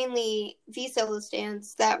mainly V solo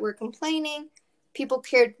stands that were complaining. People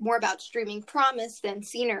cared more about streaming Promise than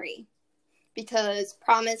Scenery because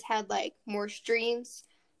Promise had like more streams.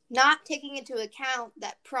 Not taking into account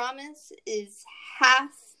that Promise is half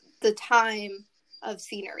the time of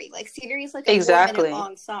Scenery. Like, Scenery is like a 4-minute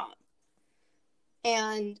long song.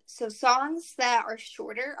 And so songs that are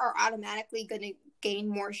shorter are automatically going to gain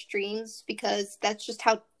more streams because that's just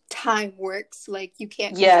how time works. Like, you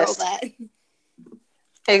can't control that.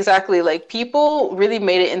 Exactly. Like, people really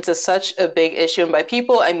made it into such a big issue. And by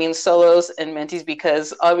people, I mean solos and mentees,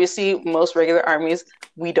 because obviously most regular armies,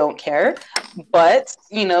 we don't care. But,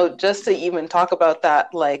 just to even talk about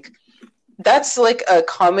that, like, that's like a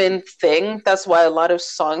common thing. That's why a lot of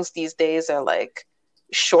songs these days are like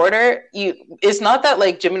shorter. It's not that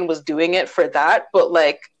like Jimin was doing it for that, but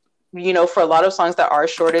like, for a lot of songs that are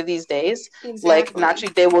shorter these days, like,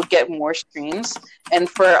 naturally they will get more streams. And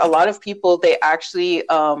for a lot of people, they actually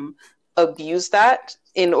abuse that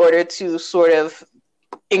in order to sort of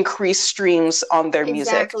increase streams on their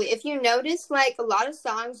music. Exactly. If you notice, like, a lot of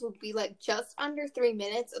songs will be like just under 3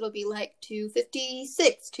 minutes. It'll be like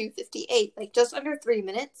 2:56, 2:58, like just under 3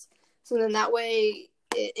 minutes. So then that way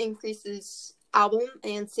it increases album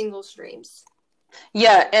and single streams.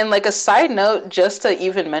 Yeah, and like a side note, just to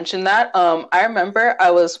even mention that, I remember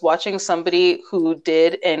I was watching somebody who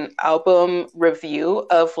did an album review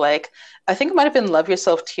of, like, I think it might have been Love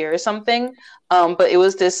Yourself Tear or something, but it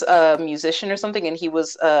was this musician or something, and he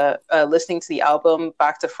was listening to the album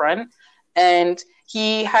back to front, and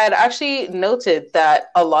he had actually noted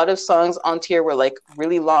that a lot of songs on tier were like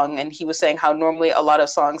really long, and he was saying how normally a lot of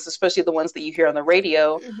songs, especially the ones that you hear on the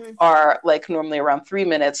radio, Mm-hmm. are like normally around 3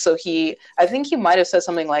 minutes. So I think he might have said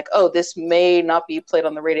something like, "Oh, this may not be played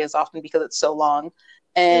on the radio as often because it's so long,"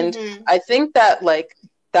 and Mm-hmm. I think that like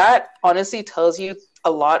that honestly tells you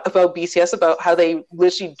a lot about BTS, about how they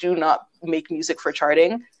literally do not make music for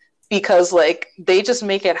charting, because like they just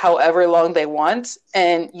make it however long they want,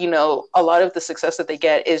 and a lot of the success that they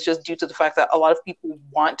get is just due to the fact that a lot of people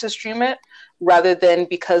want to stream it, rather than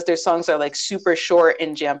because their songs are like super short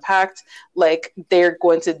and jam packed, like they're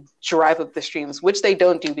going to drive up the streams, which they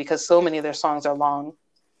don't do because so many of their songs are long.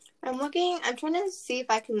 I'm trying to see if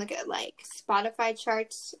I can look at like Spotify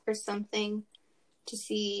charts or something to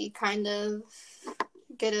see, kind of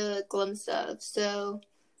get a glimpse of. So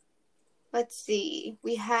let's see.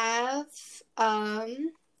 We have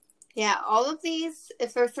yeah, all of these,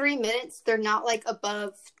 if they're 3 minutes, they're not like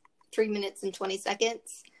above 3 minutes and 20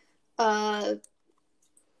 seconds.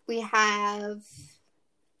 We have,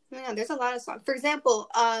 there's a lot of songs. For example,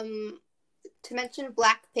 to mention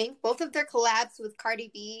Blackpink, both of their collabs with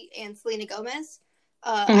Cardi B and Selena Gomez,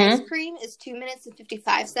 Ice Cream is 2 minutes and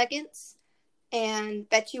 55 seconds. And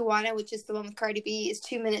Bet You Wanna, which is the one with Cardi B, is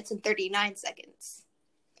 2 minutes and 39 seconds.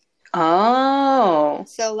 Oh.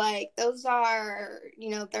 So, like, those are,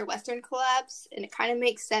 their Western collabs, and it kind of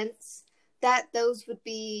makes sense that those would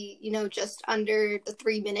be, just under the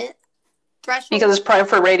 3 minute threshold. Because it's prime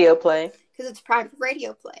for radio play.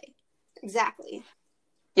 Exactly.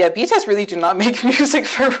 Yeah, BTS really do not make music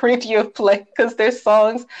for radio play because their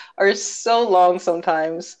songs are so long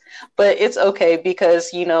sometimes. But it's okay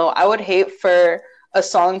because, I would hate for a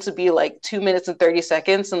song to be like 2 minutes and 30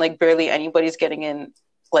 seconds and like barely anybody's getting in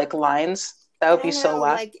like lines. That would be so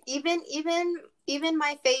whack. Like even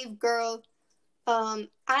my fave girl, I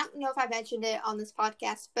don't know if I mentioned it on this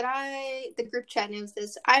podcast, but the group chat knows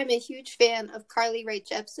this. I'm a huge fan of Carly Rae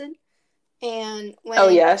Jepsen. And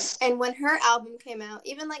when her album came out,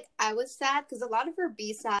 even like I was sad because a lot of her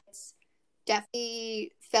B-sides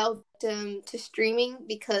definitely fell victim to streaming,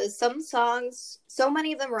 because some songs, so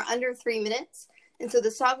many of them were under 3 minutes, and so the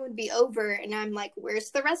song would be over and I'm like, where's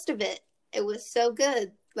the rest of it? It was so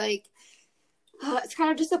good. Like, it's kind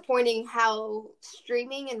of disappointing how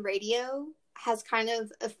streaming and radio has kind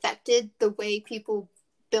of affected the way people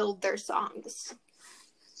build their songs.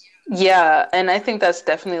 Yeah, and I think that's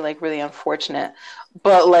definitely like really unfortunate.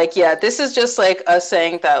 But like, yeah, this is just like us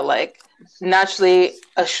saying that like naturally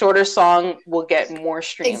a shorter song will get more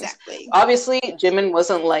streams. Exactly. Obviously, Jimin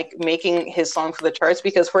wasn't like making his song for the charts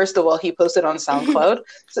because first of all, he posted on SoundCloud.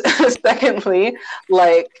 Secondly,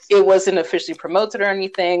 like it wasn't officially promoted or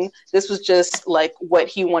anything. This was just like what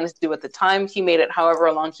he wanted to do at the time. He made it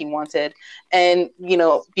however long he wanted. And,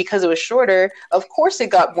 because it was shorter, of course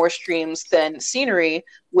it got more streams than Scenery,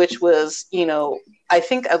 which was, I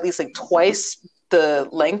think at least like twice the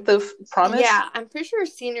length of Promise. Yeah, I'm pretty sure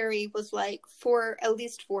Scenery was like for at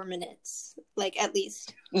least 4 minutes, like at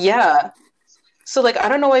least. Yeah. So like I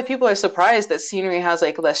don't know why people are surprised that Scenery has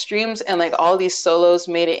like less streams, and like all these solos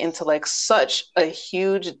made it into like such a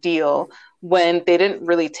huge deal when they didn't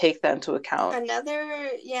really take that into account.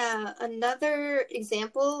 Another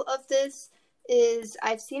example of this is,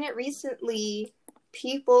 I've seen it recently.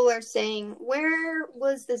 People are saying, where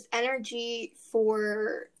was this energy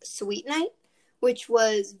for Sweet Night, which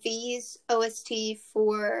was V's OST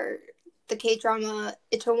for the K-drama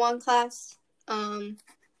Itaewon Class.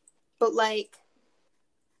 But like,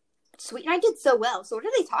 Sweet Night did so well, so what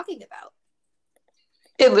are they talking about?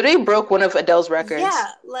 It literally broke one of Adele's records. Yeah,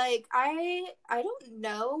 like, I don't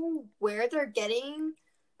know where they're getting,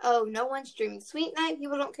 oh, no one's streaming Sweet Night,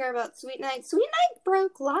 people don't care about Sweet Night. Sweet Night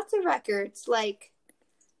broke lots of records. Like,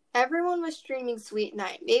 everyone was streaming Sweet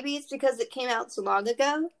Night. Maybe it's because it came out so long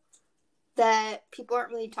ago that people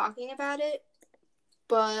aren't really talking about it,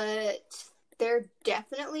 but they're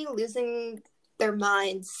definitely losing their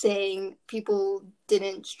minds saying people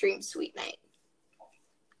didn't stream Sweet Night.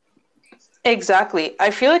 Exactly. I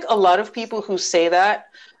feel like a lot of people who say that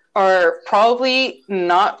are probably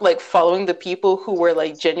not like following the people who were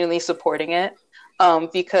like genuinely supporting it,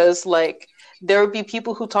 because like there would be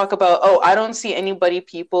people who talk about, oh, I don't see anybody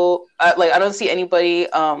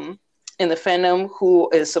in the fandom who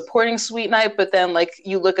is supporting Sweet Night, but then like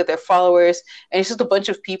you look at their followers and it's just a bunch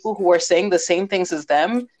of people who are saying the same things as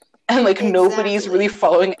them, and like nobody's really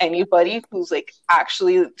following anybody who's like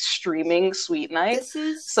actually streaming Sweet Night.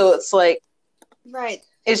 So it's like, right,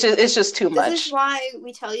 it's just too much. This is why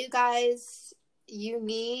we tell you guys, you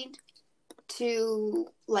need to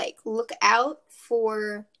like look out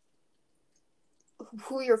for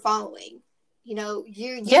who you're following. You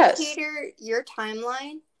Yes. cater your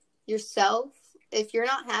timeline yourself. If you're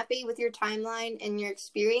not happy with your timeline and your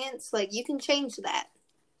experience, like, you can change that.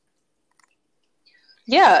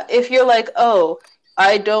 Yeah, if you're like, oh,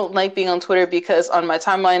 I don't like being on Twitter because on my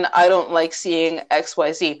timeline I don't like seeing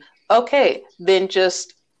XYZ. Okay, then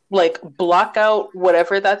just like block out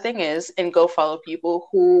whatever that thing is and go follow people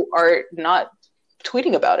who are not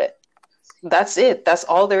tweeting about it. That's it. That's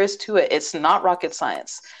all there is to it. It's not rocket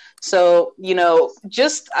science. So,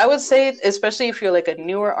 just I would say, especially if you're like a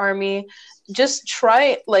newer army, just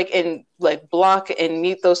try like and like block and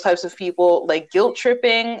mute those types of people, like guilt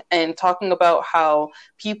tripping and talking about how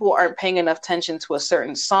people aren't paying enough attention to a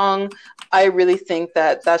certain song. I really think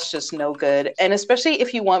that that's just no good. And especially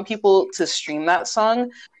if you want people to stream that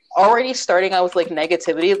song, already starting out with like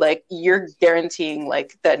negativity, like you're guaranteeing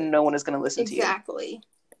like that no one is going to listen to you. Exactly.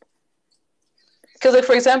 Because like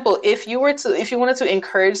for example, if you wanted to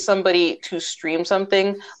encourage somebody to stream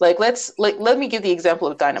something, like let me give the example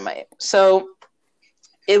of Dynamite. So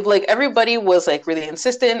if like everybody was like really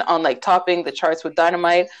insistent on like topping the charts with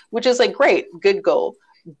Dynamite, which is like great, good goal.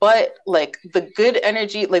 But like the good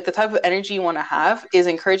energy, like the type of energy you want to have is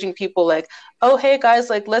encouraging people like, oh hey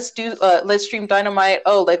guys, like let's stream Dynamite.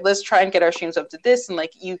 Oh, like let's try and get our streams up to this, and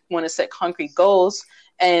like you want to set concrete goals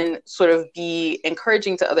and sort of be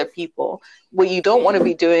encouraging to other people. What you don't want to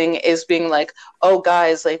be doing is being like, oh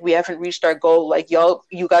guys, like we haven't reached our goal, like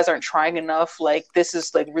you guys aren't trying enough, like this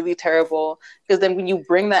is like really terrible. Because then when you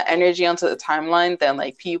bring that energy onto the timeline, then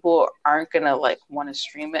like people aren't gonna like want to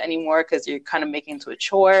stream it anymore because you're kind of making it to a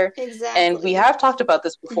chore. Exactly. And we have talked about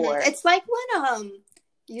this before. Mm-hmm. It's like when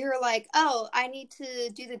you're like, oh, I need to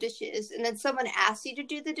do the dishes, and then someone asks you to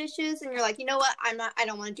do the dishes, and you're like, you know what, I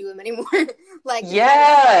don't want to do them anymore. Like,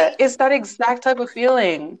 yeah, it's that exact type of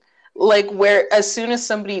feeling. Like where as soon as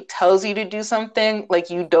somebody tells you to do something, like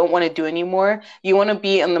you don't want to do anymore, you want to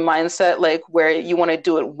be in the mindset like where you want to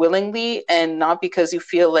do it willingly and not because you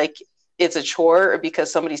feel like it's a chore or because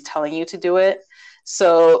somebody's telling you to do it.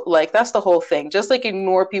 So like that's the whole thing. Just like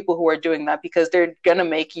ignore people who are doing that because they're gonna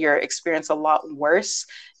make your experience a lot worse.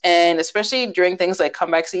 And especially during things like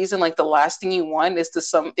comeback season, like the last thing you want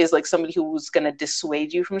is like somebody who's gonna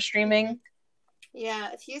dissuade you from streaming. Yeah,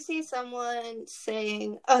 if you see someone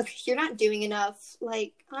saying, oh, you're not doing enough,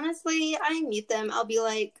 like, honestly, I mute them. I'll be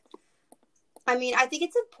like, I mean, I think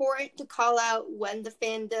it's important to call out when the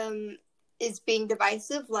fandom is being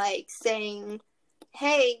divisive, like saying,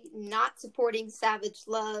 hey, not supporting Savage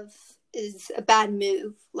Love is a bad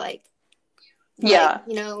move. Yeah.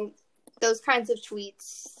 Those kinds of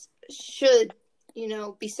tweets should,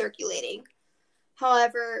 be circulating.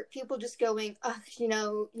 However, people just going, oh,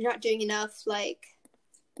 you're not doing enough, like,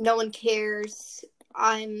 no one cares.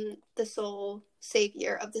 I'm the sole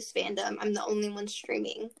savior of this fandom. I'm the only one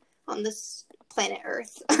streaming on this planet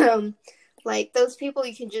Earth. Like, those people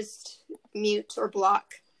you can just mute or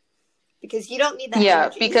block because you don't need that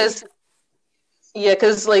energy. Because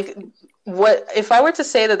like what if I were to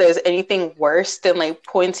say that there's anything worse than like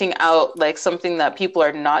pointing out like something that people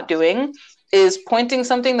are not doing is pointing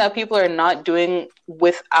something that people are not doing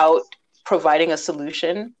without providing a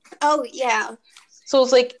solution. Oh yeah. So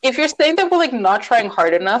it's like if you're saying that we're like not trying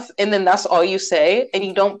hard enough and then that's all you say and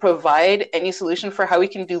you don't provide any solution for how we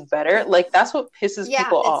can do better, like that's what pisses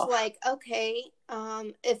people off. Yeah, it's like, okay,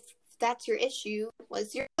 if that's your issue,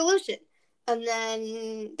 what's your solution? And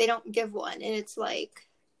then they don't give one, and it's like,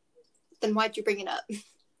 then why'd you bring it up?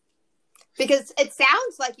 Because it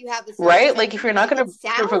sounds like you have a solution. Right? Like if you're not going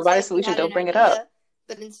to provide a solution, don't bring it up.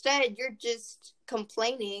 But instead, you're just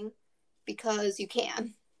complaining because you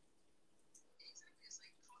can.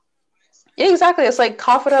 Yeah, exactly. It's like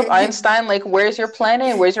cough it up, Einstein. Like, where's your plan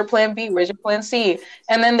A? Where's your plan B? Where's your plan C?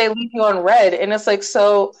 And then they leave you on red, and it's like,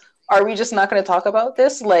 so are we just not going to talk about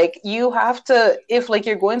this? Like, you have to, if like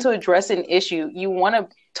you're going to address an issue, you want to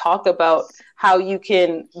talk about how you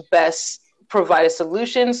can best provide a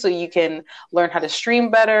solution so you can learn how to stream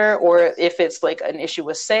better. Or if it's like an issue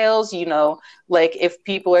with sales, like if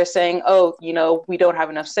people are saying, oh, we don't have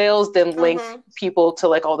enough sales, then link people to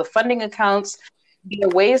like all the funding accounts. There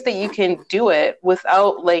are ways that you can do it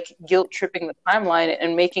without like guilt tripping the timeline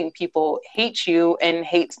and making people hate you and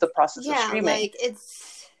hates the process of streaming. Yeah, like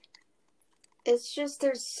it's just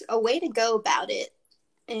there's a way to go about it.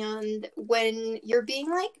 And when you're being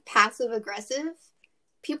like passive aggressive,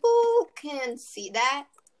 people can see that.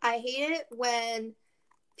 I hate it when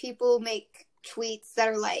people make tweets that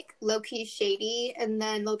are like low-key shady and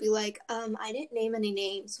then they'll be like, I didn't name any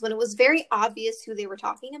names, when it was very obvious who they were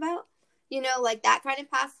talking about. Like that kind of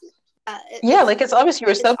passive. It's obvious you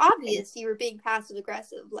were obvious you were being passive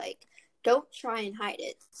aggressive. Like, don't try and hide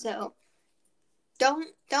it. So,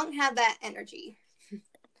 don't have that energy.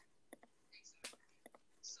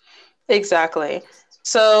 Exactly.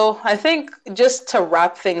 So I think just to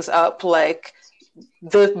wrap things up, like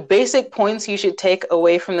the basic points you should take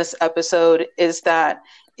away from this episode is that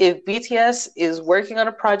if BTS is working on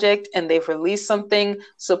a project and they've released something,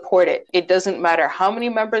 support it. It doesn't matter how many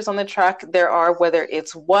members on the track there are, whether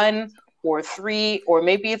it's one or three, or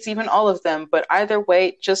maybe it's even all of them, but either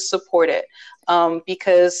way, just support it.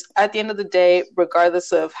 Because at the end of the day,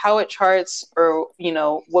 regardless of how it charts or, you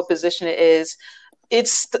know, what position it is,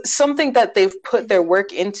 it's something that they've put their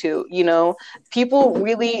work into. You know, people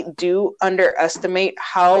really do underestimate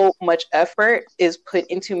how much effort is put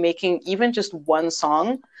into making even just one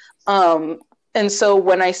song. um and so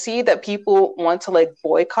when I see that people want to like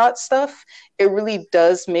boycott stuff, it really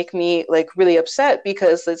does make me like really upset,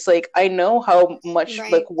 because it's like I know how much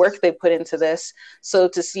Right. like work they put into this, so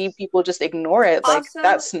to see people just ignore it, like Also,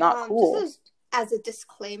 that's not cool. just as a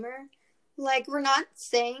disclaimer, like we're not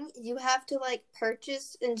saying you have to like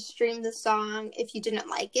purchase and stream the song if you didn't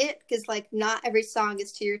like it, because like not every song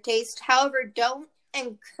is to your taste. However, don't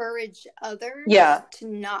encourage others Yeah. to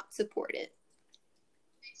not support it.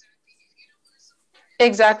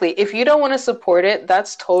 Exactly. If you don't want to support it,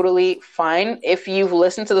 that's totally fine. If you've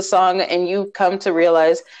listened to the song and you come to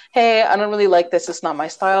realize, hey, I don't really like this, it's not my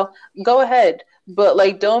style, go ahead. But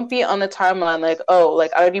like, don't be on the timeline like, oh, like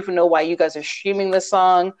I don't even know why you guys are streaming this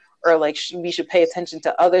song, or like we should pay attention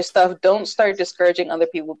to other stuff. Don't start discouraging other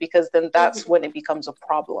people, because then that's when it becomes a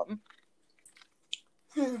problem.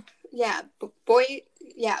 Yeah,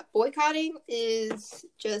 boycotting is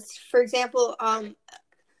just, for example,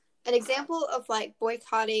 an example of like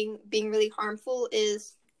boycotting being really harmful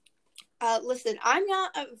is, listen, I'm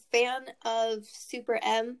not a fan of Super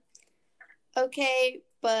M, okay,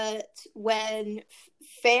 but when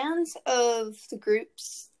fans of the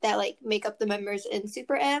groups that like make up the members in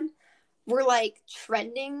Super M were like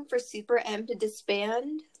trending for Super M to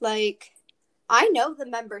disband, like I know the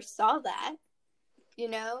members saw that, you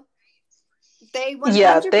know, they 100%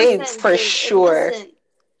 Yeah, they for did. sure. And listen,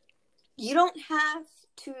 you don't have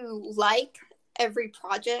to like every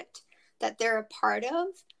project that they're a part of,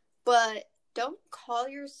 but don't call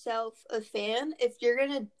yourself a fan if you're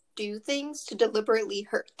gonna do things to deliberately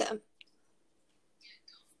hurt them.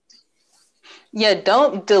 Yeah,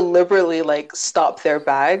 don't deliberately like stop their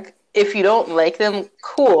bag. If you don't like them,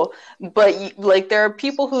 cool. But like there are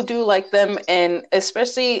people who do like them, and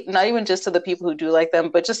especially not even just to the people who do like them,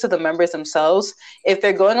 but just to the members themselves. If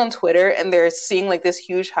they're going on Twitter and they're seeing like this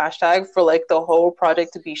huge hashtag for like the whole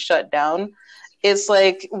project to be shut down, it's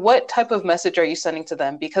like, what type of message are you sending to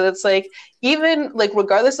them? Because it's like, even like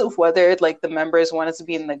regardless of whether like the members wanted to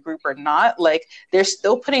be in the group or not, like they're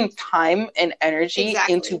still putting time and energy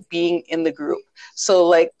into being in the group. So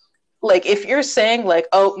like if you're saying like,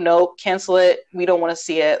 oh no, cancel it, we don't want to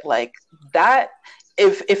see it, like that,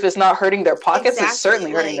 if it's not hurting their pockets, it's certainly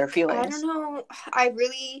hurting their feelings. I don't know.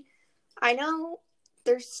 I know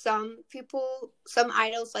there's some people, some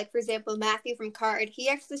idols, like for example Matthew from Card. He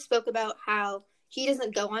actually spoke about how he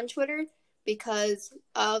doesn't go on Twitter because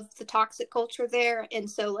of the toxic culture there, and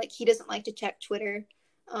so like he doesn't like to check Twitter.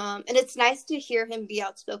 And it's nice to hear him be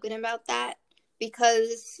outspoken about that,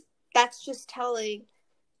 because that's just telling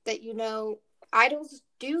that, you know, idols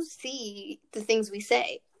do see the things we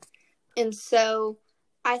say. And so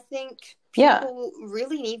I think people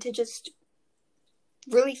really need to just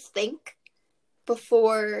really think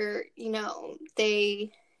before, you know,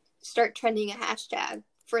 they start trending a hashtag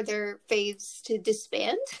for their faves to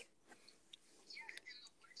disband.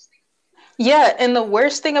 Yeah, and the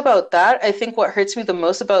worst thing about that, I think what hurts me the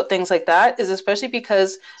most about things like that is especially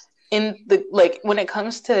because in the like when it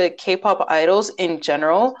comes to K-pop idols in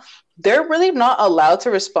general, they're really not allowed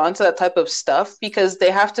to respond to that type of stuff, because they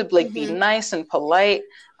have to like be nice and polite.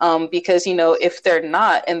 Because you know, if they're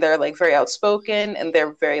not and they're like very outspoken and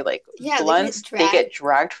they're very like blunt, they get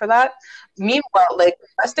dragged for that. Meanwhile, like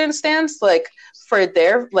Western stans, like for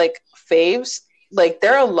their like faves, like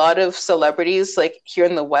there are a lot of celebrities like here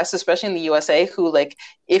in the West, especially in the USA, who like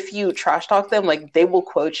if you trash talk them, like they will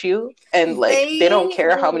quote you, and like they don't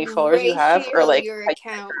care how many followers you have or like your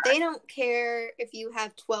account. They don't care if you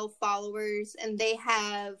have 12 followers and they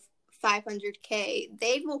have 500K.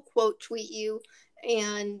 They will quote tweet you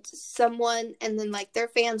and someone, and then like their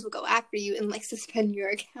fans will go after you and like suspend your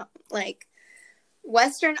account. Like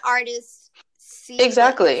Western artists see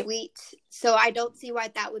the tweet, so I don't see why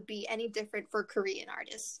that would be any different for Korean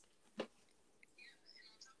artists.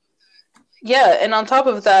 Yeah, and on top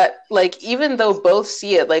of that, like even though both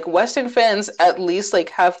see it, like Western fans at least like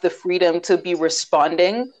have the freedom to be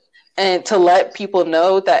responding and to let people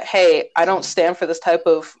know that, hey, I don't stand for this type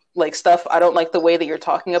of like stuff. I don't like the way that you're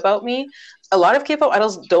talking about me. A lot of K-pop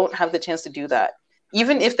idols don't have the chance to do that,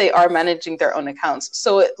 even if they are managing their own accounts.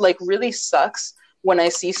 So it like really sucks when I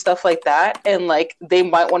see stuff like that, and like they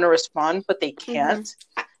might want to respond, but they can't.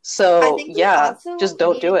 I So think we yeah, also just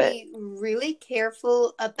don't need to do it. be really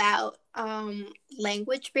careful about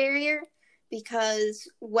language barrier, because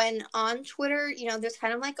when on Twitter, there's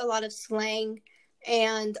kind of like a lot of slang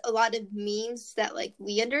and a lot of memes that like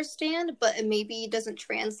we understand, but it maybe doesn't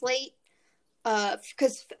translate.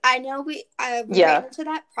 Because I know we ran Yeah. into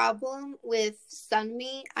that problem with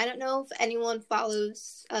Sunmi. I don't know if anyone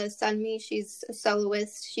follows Sunmi. She's a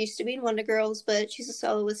soloist. She used to be in Wonder Girls, but she's a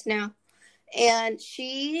soloist now. And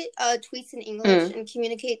she tweets in English Mm. and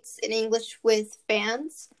communicates in English with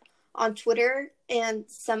fans on Twitter. And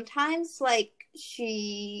sometimes, like,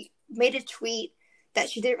 she made a tweet that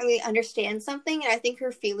she didn't really understand something, and I think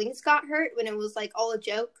her feelings got hurt when it was like all a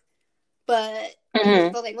joke. But because of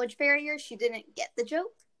Mm-hmm. the language barrier, she didn't get the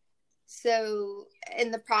joke. So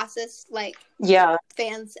in the process, like, Yeah.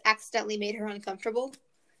 fans accidentally made her uncomfortable.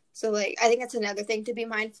 So like, I think that's another thing to be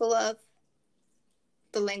mindful of,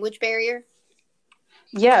 the language barrier.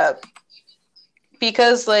 Yeah.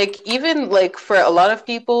 Because like even like for a lot of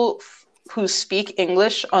people who speak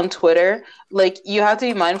English on Twitter, like you have to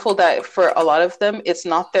be mindful that for a lot of them it's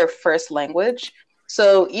not their first language.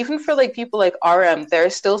 So even for like people like RM, there are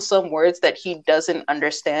still some words that he doesn't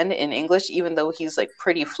understand in English, even though he's like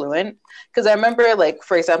pretty fluent. Because I remember like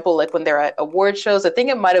for example, like when they're at award shows, I think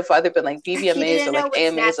it might have either been like He BBMAs or didn't know like what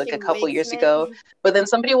AMAs like a snatching couple wigs years meant. ago. But then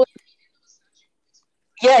somebody was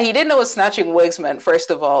yeah, he didn't know what snatching wigs meant,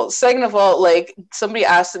 first of all. Second of all, like somebody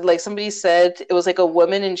asked, like somebody said it was like a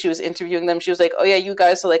woman and she was interviewing them. She was like, oh yeah, you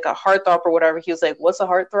guys are like a heartthrob or whatever. He was like, what's a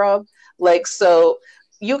heartthrob? Like, so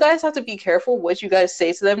you guys have to be careful what you guys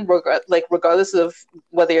say to them, like regardless of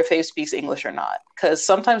whether your face speaks English or not. Because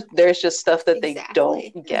sometimes there's just stuff that they don't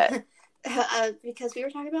Exactly. get. Because we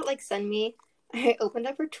were talking about like Sunmi. I opened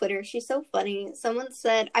up her Twitter. She's so funny. Someone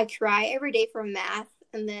said, I cry every day for math.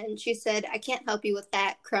 And then she said, I can't help you with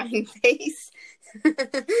that crying face.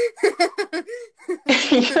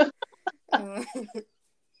 Uh,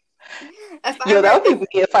 if I Yo, were, that would be me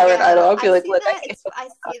if I were an yeah, idol. I'd be I like, see look, I that. can't. I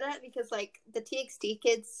see that because like the TXT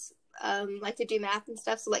kids like to do math and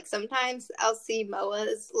stuff. So like sometimes I'll see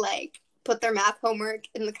MOAs like put their math homework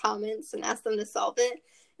in the comments and ask them to solve it,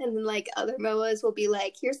 and then like other MOAs will be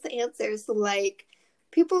like, here's the answers. So like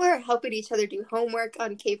people are helping each other do homework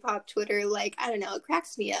on K-pop Twitter. Like, I don't know, it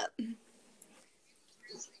cracks me up.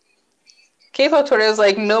 K-pop Twitter is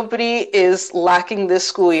like nobody is lacking this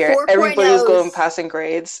school year. 4.0s Everybody's going passing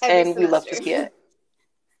grades, every and we love semester. to see it.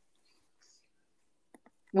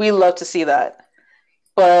 We love to see that.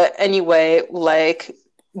 But anyway, like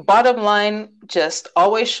bottom line, just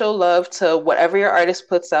always show love to whatever your artist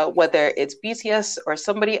puts out, whether it's BTS or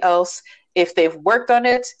somebody else. If they've worked on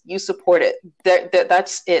it, you support it.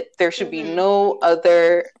 That's it. There should be no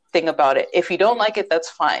other thing about it. If you don't like it, that's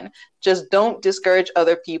fine. Just don't discourage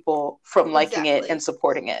other people from liking it Exactly. and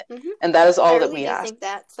supporting it. And that is all that we I ask. think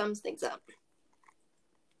that sums things up.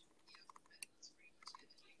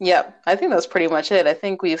 Yep, I think that's pretty much it. I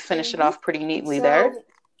think we've finished it off pretty neatly there.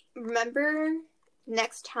 Remember,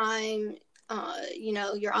 next time,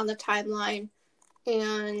 you're on the timeline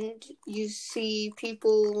and you see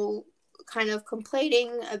people kind of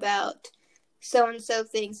complaining about so-and-so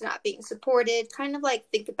things not being supported, kind of like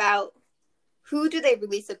think about, who do they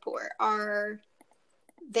really support? Are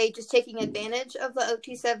they just taking advantage of the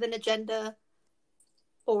OT7 agenda,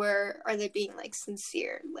 or are they being like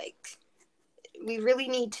sincere? Like, we really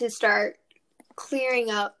need to start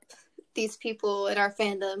clearing up these people in our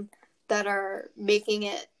fandom that are making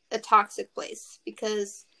it a toxic place,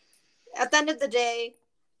 because at the end of the day,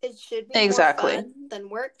 it should be more fun than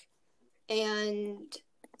work, and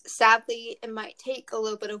sadly it might take a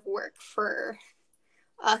little bit of work for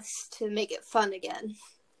us to make it fun again.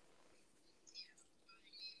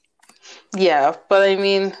 Yeah, but I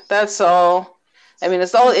mean, that's all. I mean,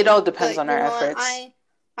 it all depends on our efforts.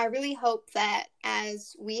 I really hope that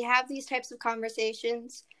as we have these types of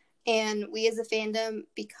conversations and we as a fandom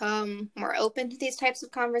become more open to these types of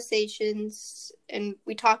conversations and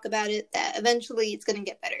we talk about it, that eventually it's going to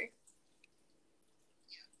get better.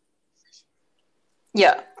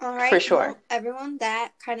 Yeah, all right, for sure. Well, everyone,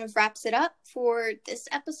 that kind of wraps it up for this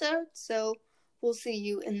episode. So we'll see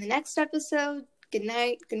you in the next episode. Good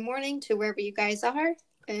night, good morning to wherever you guys are,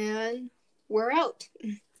 and we're out.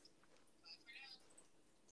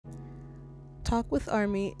 Talk with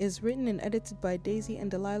Army is written and edited by Daisy and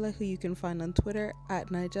Delilah, who you can find on Twitter at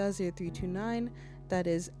Naija0329. that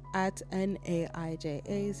is at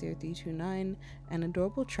NAIJA0329, and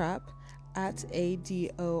Adorable Trap at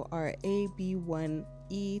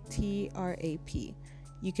ADORAB1ETRAP.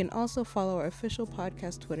 You can also follow our official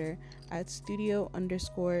podcast Twitter at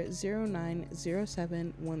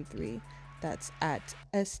studio_090713. That's at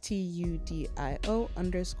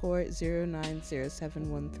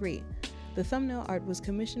STUDIO_090713. The thumbnail art was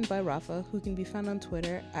commissioned by Rafa, who can be found on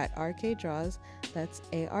Twitter at RKDraws. That's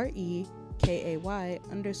AREKAY_DRAWS.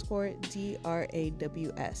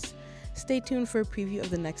 Stay tuned for a preview of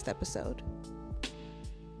the next episode.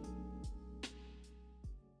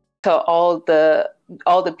 To all the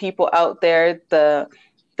people out there, the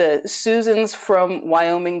Susans from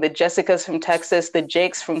Wyoming, the Jessicas from Texas, the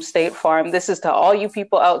Jakes from State Farm. This is to all you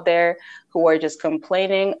people out there who are just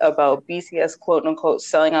complaining about BTS quote unquote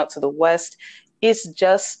selling out to the West. It's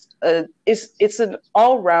just it's an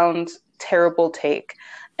all-round terrible take.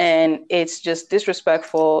 And it's just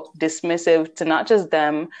disrespectful, dismissive to not just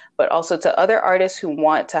them, but also to other artists who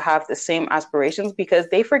want to have the same aspirations, because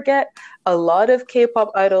they forget a lot of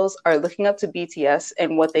K-pop idols are looking up to BTS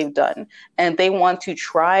and what they've done. And they want to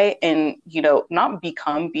try and, not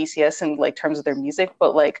become BTS in like terms of their music,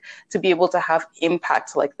 but like to be able to have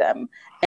impact like them.